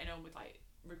everyone's getting on with like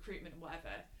recruitment and whatever.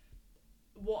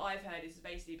 What I've heard is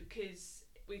basically because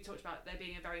we talked about there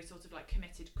being a very sort of like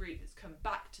committed group that's come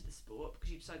back to the sport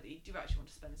because you decide that you do actually want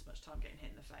to spend this much time getting hit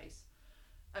in the face.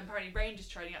 And apparently Rangers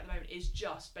training at the moment is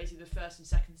just basically the first and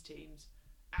seconds teams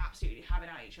absolutely having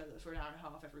at each other for an hour and a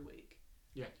half every week.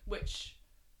 Yeah. Which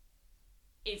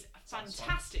is Sounds fun.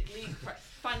 fantastic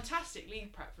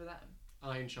league prep for them.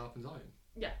 Iron sharpens iron.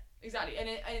 Yeah, exactly. And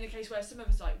in a case where some of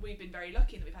us, like, we've been very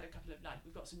lucky that we've had a couple of, like,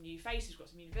 we've got some new faces, we've got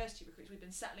some university recruits, we've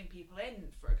been settling people in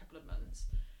for a couple of months.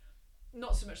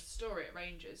 Not so much the story at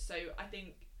Rangers. So I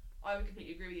think I would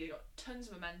completely agree with you. You've got tons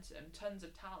of momentum, tons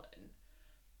of talent.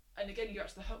 And again, you go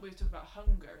back to we were talking about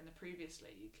hunger in the previous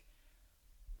league.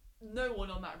 No one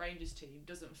on that Rangers team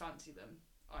doesn't fancy them,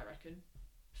 I reckon,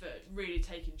 for really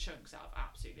taking chunks out of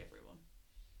absolutely everyone.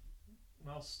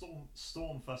 Well,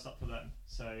 Storm first up for them.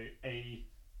 So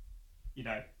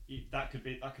that could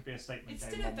be a statement It's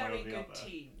game still a one way very or the good other.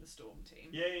 team, the Storm team.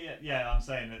 Yeah. I'm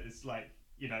saying that it's like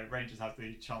Rangers have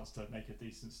the chance to make a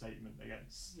decent statement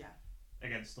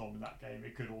against Storm in that game.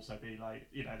 It could also be like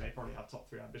they probably have top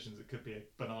 3 ambitions. It could be a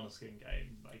banana skin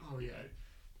game. Like Oh, yeah.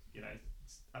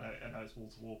 I know it's wall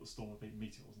to wall, but Storm have been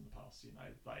Meteors in the past. You know,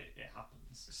 like it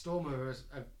happens. Stormer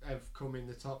have come in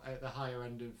the top at the higher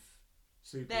end of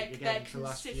Super They're League again for the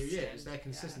last few consistent, years. They're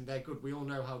consistent. They're good. We all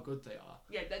know how good they are.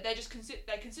 Yeah, they're just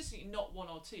they're consistently not 1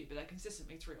 or 2, but they're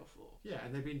consistently 3 or 4. Yeah,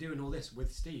 and they've been doing all this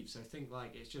with Steve. So I think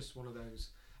like it's just one of those.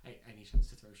 Any chance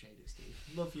to throw shade at Steve?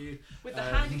 Love you. With the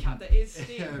handicap that is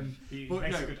Steve. He But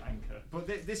makes no, a good anchor. But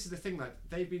this is the thing, like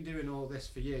they've been doing all this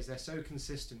for years. They're so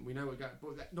consistent. We know what,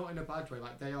 but not in a bad way.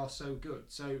 Like they are so good.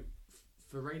 So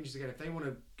for Rangers again, if they want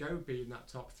to go be in that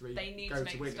top 3, They need go to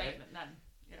make a win statement then.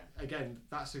 Yeah. Again,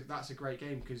 that's a great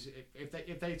game because if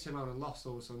they turn around and lost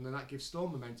all of a sudden, then that gives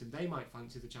Storm momentum. They might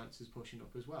fancy the chances pushing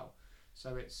up as well.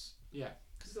 So it's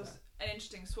Because there's an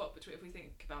interesting swap between, if we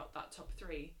think about that top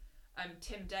 3,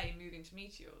 Tim Day moving to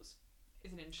Meteors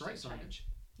is an interesting Great signing. change.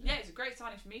 Yeah. Yeah, it's a great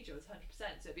signing for Meteors, 100%. So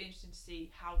it'd be interesting to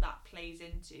see how that plays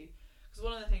into. Because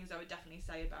one of the things I would definitely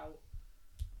say about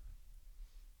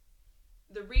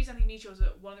the reason I think Meteors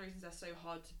are one of the reasons they're so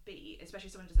hard to beat, especially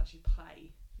someone who doesn't actually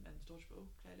play men's dodgeball,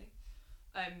 clearly,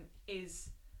 is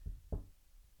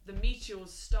the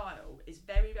Meteors style is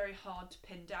very, very hard to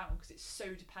pin down because it's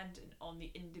so dependent on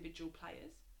the individual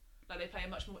players. Like they play a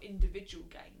much more individual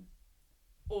game,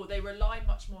 or they rely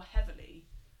much more heavily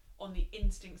on the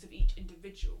instincts of each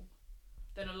individual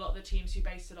than a lot of the teams who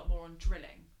base a lot more on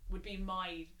drilling. Would be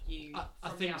my view. I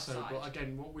from think the so, outside. but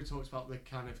again, what we talked about the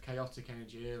kind of chaotic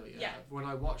energy earlier. Yeah. When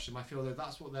I watch them, I feel that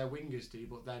that's what their wingers do,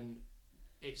 but then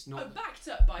it's not. backed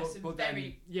up by some but then,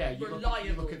 very yeah, you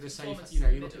reliable look at the safe, performances you know,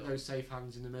 in you the look at middle. those safe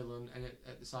hands in the middle and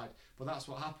at the side. But that's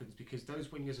what happens because those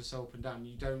wingers are so up and down.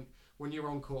 You don't, when you're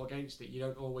on court against it, you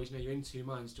don't always know. You're in two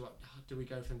minds. Do we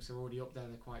go for them? Because they're already up there.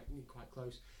 They're quite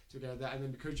close to go there. And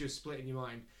then because you're splitting your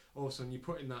mind, all of a sudden you're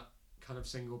putting that kind of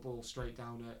single ball straight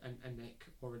down a Nick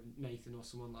or a Nathan or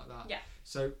someone like that. Yeah.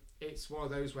 So it's one of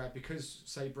those where because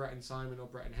say Brett and Simon or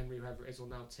Brett and Henry, whoever it is, or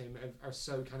now Tim, are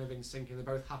so kind of in sync and they're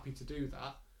both happy to do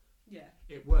that. Yeah.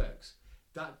 It works.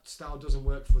 That style doesn't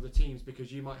work for the teams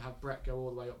because you might have Brett go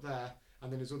all the way up there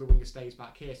and then his other winger stays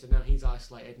back here, so now he's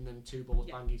isolated and then 2 balls,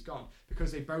 bang, he's gone.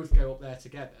 Because they both go up there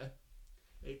together,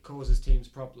 it causes teams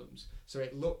problems. So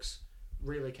it looks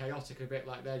really chaotic, a bit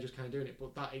like they're just kind of doing it,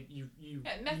 but that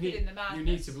method in the madness. you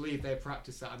need to believe they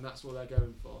practice that and that's what they're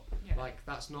going for. Yeah. Like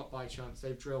that's not by chance.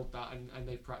 They've drilled that and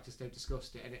they've practiced, they've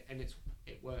discussed it, and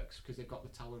it works because they've got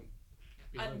the talent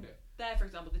behind it. They're, for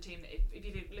example, the team that if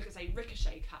you look at, say,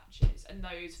 ricochet catches and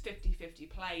those 50-50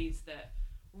 plays that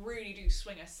really do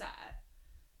swing a set,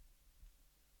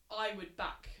 I would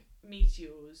back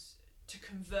Meteors to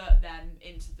convert them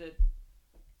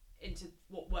into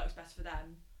what works best for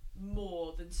them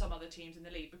more than some other teams in the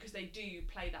league because they do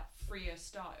play that freer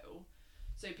style.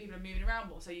 So people are moving around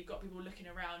more. So you've got people looking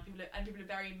around, people are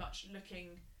very much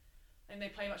looking, and they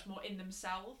play much more in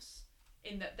themselves.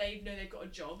 In that they know they've got a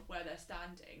job where they're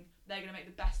standing, they're going to make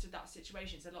the best of that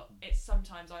situation. It's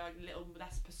sometimes I argue a little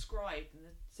less prescribed than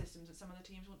the systems that some other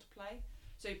teams want to play.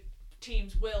 So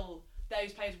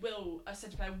a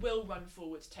centre player will run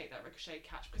forward to take that ricochet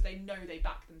catch because they know they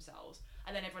back themselves,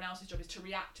 and then everyone else's job is to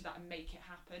react to that and make it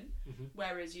happen. Mm-hmm.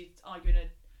 Whereas you argue in a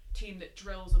team that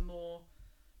drills are more.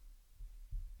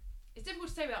 It's difficult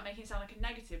to say without making it sound like a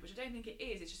negative, which I don't think it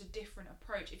is. It's just a different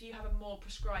approach. If you have a more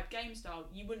prescribed game style,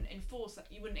 you wouldn't enforce that.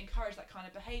 You wouldn't encourage that kind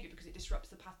of behaviour because it disrupts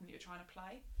the pattern that you're trying to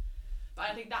play. But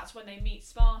I think that's when they meet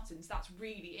Spartans. That's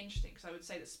really interesting because I would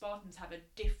say that Spartans have a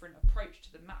different approach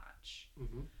to the match,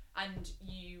 and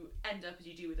you end up, as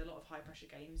you do with a lot of high pressure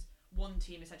games, one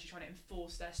team essentially trying to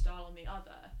enforce their style on the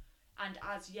other. And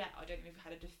as yet, I don't think we've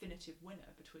had a definitive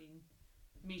winner between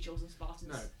Meteors and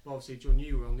Spartans. No, but obviously, John,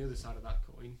 you were on the other side of that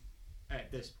coin. At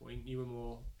this point, you were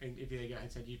more, if they get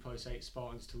ahead, you'd probably say it's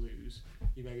Spartans to lose.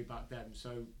 You maybe back them.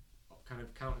 So, kind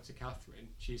of counter to Catherine,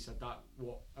 she said that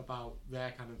what about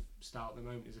their kind of style at the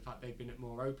moment is the fact they've been at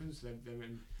more open, so they've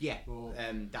been more.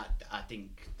 That I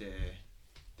think the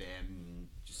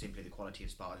just simply the quality of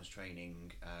Spartans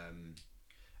training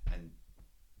and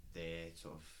their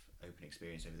sort of open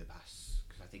experience over the past,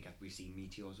 because I think we've seen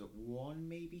Meteors at 1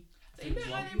 maybe. So you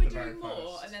know, like they were doing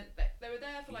more, and then they were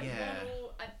there for like 1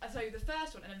 or and so the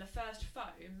first one, and then the first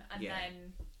foam, and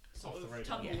then sort Off the of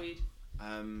radar. tumbleweed.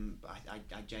 But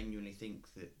I genuinely think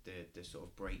that the sort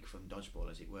of break from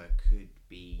dodgeball, as it were, could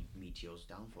be Meteor's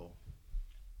downfall.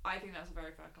 I think that's a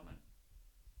very fair comment.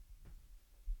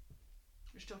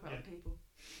 We should talk about other people.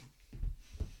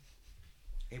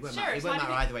 It won't Sure,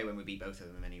 matter either way when we beat both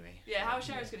of them anyway. Yeah, how's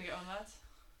Sherry's going to get on that?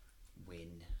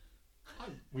 Win.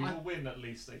 We will win at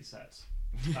least a set.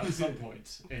 at some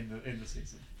point in the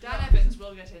season. Dan Evans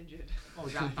will get injured. Oh,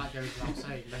 that goes without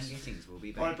saying. Ben Gittings will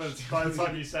be By benched. the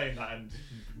time you're saying that and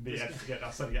me having to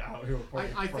get sending it out, he'll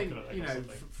probably I think, broken it you or know,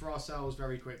 something. for ourselves,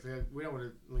 very quickly, we don't want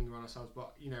to linger on ourselves,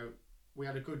 but, you know, we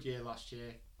had a good year last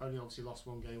year. Only obviously lost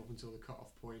one game up until the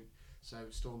cut-off point. So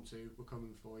Storm 2, we're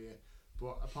coming for you.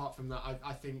 But apart from that,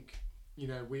 I think, you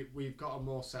know, we've got a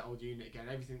more settled unit again.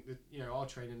 Everything that, you know, our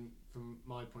training, from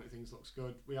my point of things, looks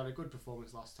good. We had a good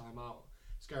performance last time out.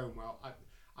 It's going well.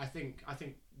 I think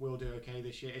we'll do okay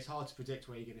this year. It's hard to predict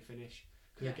where you're going to finish.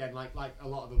 Because again, like a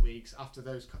lot of the leagues, after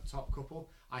those top couple,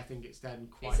 I think it's then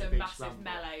quite It's a a big massive scramble.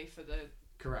 melee for the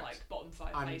Correct. like bottom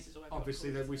 5 And places or whatever.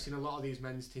 obviously, we've seen a lot of these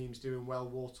men's teams doing well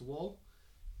wall to wall.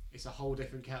 It's a whole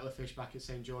different kettle of fish back at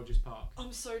St George's Park.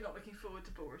 I'm so not looking forward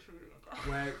to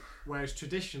Bournemouth. Whereas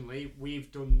traditionally we've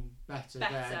done better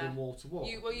there than wall to wall.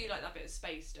 You like that bit of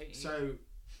space, don't you?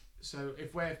 So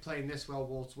if we're playing this well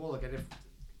wall to wall again, if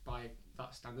by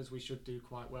that standards we should do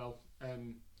quite well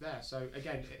there. So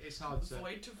again, it's hard to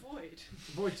void to void.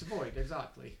 void to void,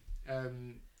 exactly.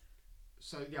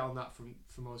 So yeah, on that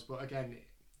from us, but again,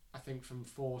 I think from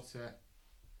 4 to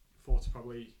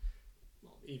probably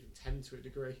even 10 to a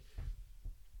degree.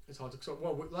 It's hard to.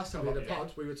 Well, last time we had a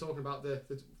pod, we were talking about the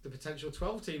potential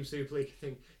 12-team Super League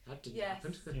thing. That didn't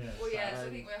happen. Yes. Well, yeah. So I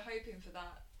think we're hoping for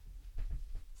that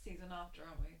season after,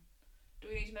 aren't we? Do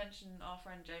we need to mention our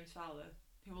friend James Fowler,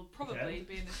 who will probably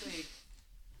be in this league?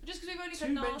 Just because we've only said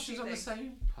 2 nasty mentions on the things.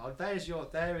 same pod.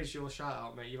 There is your shout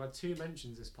out, mate. You've had 2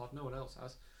 mentions this pod. No one else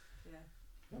has. Yeah.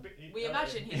 We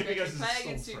imagine he's going to be playing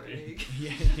in Super League.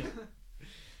 Yeah.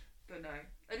 But no.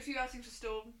 And a few outings for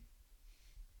Storm.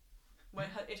 When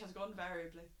it has gone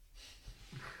variably.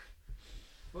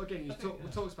 Well, again, we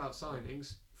talked about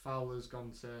signings. Fowler's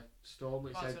gone to Storm.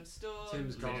 It said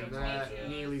Tim's gone there.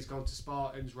 Neely's gone to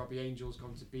Spartans. Robbie Angel's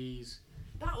gone to Bees.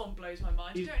 That one blows my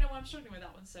mind. I don't know why I'm struggling with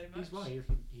that one so much. He's why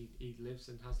he lives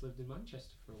and has lived in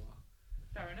Manchester for a while.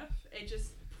 Fair enough. It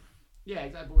just. Yeah,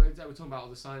 exactly. We're talking about all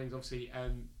the signings. Obviously,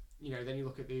 you know, then you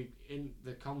look at the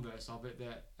converse of it,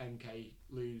 that MK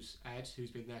lose Ed,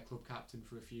 who's been their club captain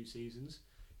for a few seasons.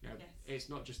 You know, it's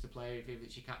not just the player. If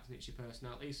it's your captain, it's your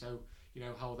personality. So, you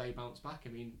know, how they bounce back. I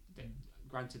mean,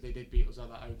 granted, they did beat us at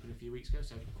that Open a few weeks ago,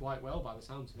 so quite well by the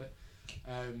sounds of it.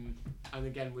 And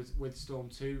again, with Storm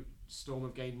 2, Storm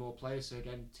have gained more players. So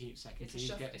again, second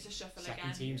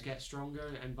teams get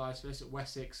stronger, and vice versa.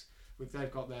 Wessex,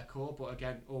 they've got their core, but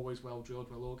again, always well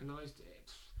drilled, well organised.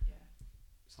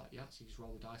 It's like, yeah, so you just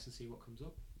roll the dice and see what comes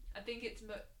up. I think it's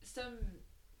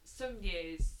some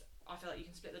years. I feel like you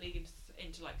can split the league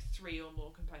into like 3 or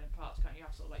more component parts. Can't you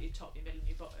have sort of like your top, your middle, and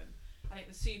your bottom? I think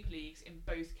the Super Leagues in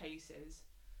both cases,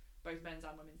 both men's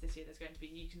and women's this year, there's going to be,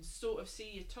 you can sort of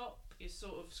see your top. You're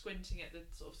sort of squinting at the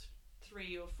sort of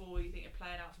 3 or 4 you think are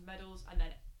playing out for medals, and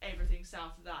then everything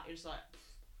south of that, you're just like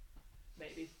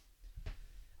maybe.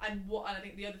 And I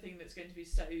think the other thing that's going to be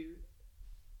so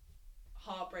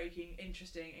heartbreaking,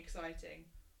 interesting, exciting,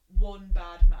 one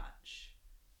bad match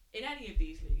in any of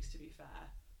these leagues, to be fair,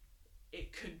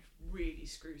 it could really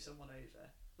screw someone over.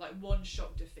 Like one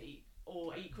shock defeat,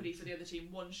 or equally for the other team,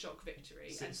 one shock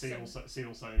victory. See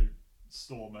also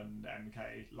Storm and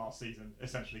MK last season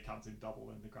essentially counting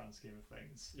double in the grand scheme of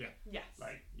things. Yeah. Yes.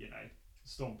 Like, you know,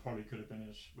 Storm probably could have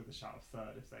been with a shout of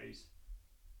third if they'd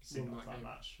seen off that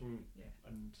match. Yeah.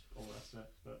 And all the rest of it.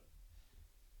 But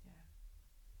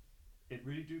yeah, it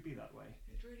really do be that way.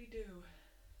 It really do.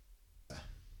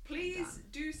 Please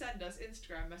do send us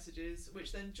Instagram messages,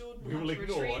 which then Jordan We will have to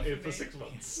ignore retrieve it from for me. 6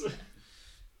 months.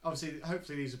 Obviously,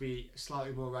 hopefully these will be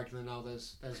slightly more regular now.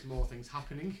 There's more things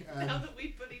happening. Now that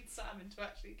we've bullied Sam into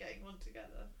actually getting one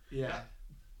together. Yeah.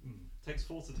 Takes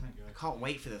 4 to tango. I can't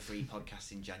wait for the 3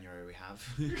 podcasts in January we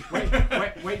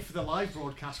have. wait for the live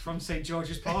broadcast from St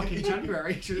George's Park in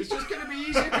January. So it's just going to be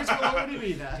easier because we'll already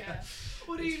be there. Yeah.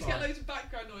 Or do you just get loads of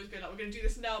background noise going like, we're going to do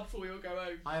this now before we all go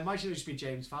home? I imagine it'll just be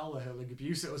James Fowler hurling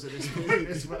abuse at us at this point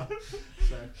as well.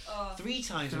 So 3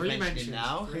 times 3 we've mentioned him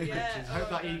now. 3 Yeah, mentions. I hope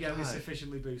that ego God. is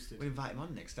sufficiently boosted. We'll invite him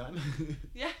on next time.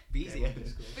 Yeah. Be easier.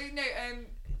 But no,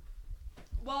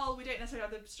 while we don't necessarily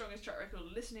have the strongest track record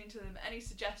of listening to them, any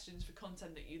suggestions for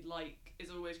content that you'd like is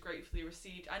always gratefully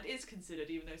received and is considered,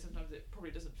 even though sometimes it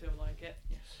probably doesn't feel like it.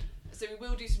 Yes. So we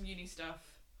will do some uni stuff.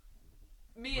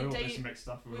 Me and We'll do Dave. some mixed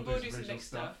stuff. we We'll will do do some some original mixed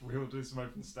stuff. We will do some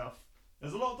open stuff.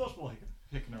 There's a lot of dodgeball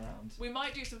hicking around. We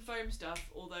might do some foam stuff,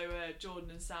 although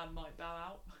Jordan and Sam might bow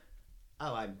out.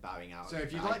 Oh, I'm bowing out. So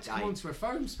if you'd like to come onto a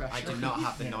phone special, I do not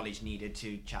have the knowledge needed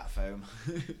to chat foam.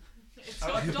 It's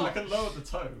I got can lower the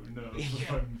tone of the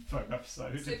phone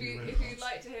episode. So if you'd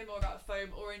like to hear more about foam,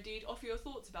 or indeed offer your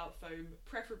thoughts about foam,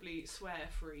 preferably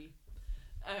swear-free,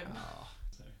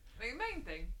 main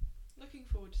thing. Looking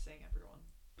forward to seeing everyone.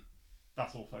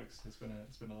 That's all, folks. It's been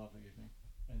a lovely evening,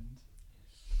 and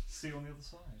see you on the other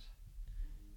side.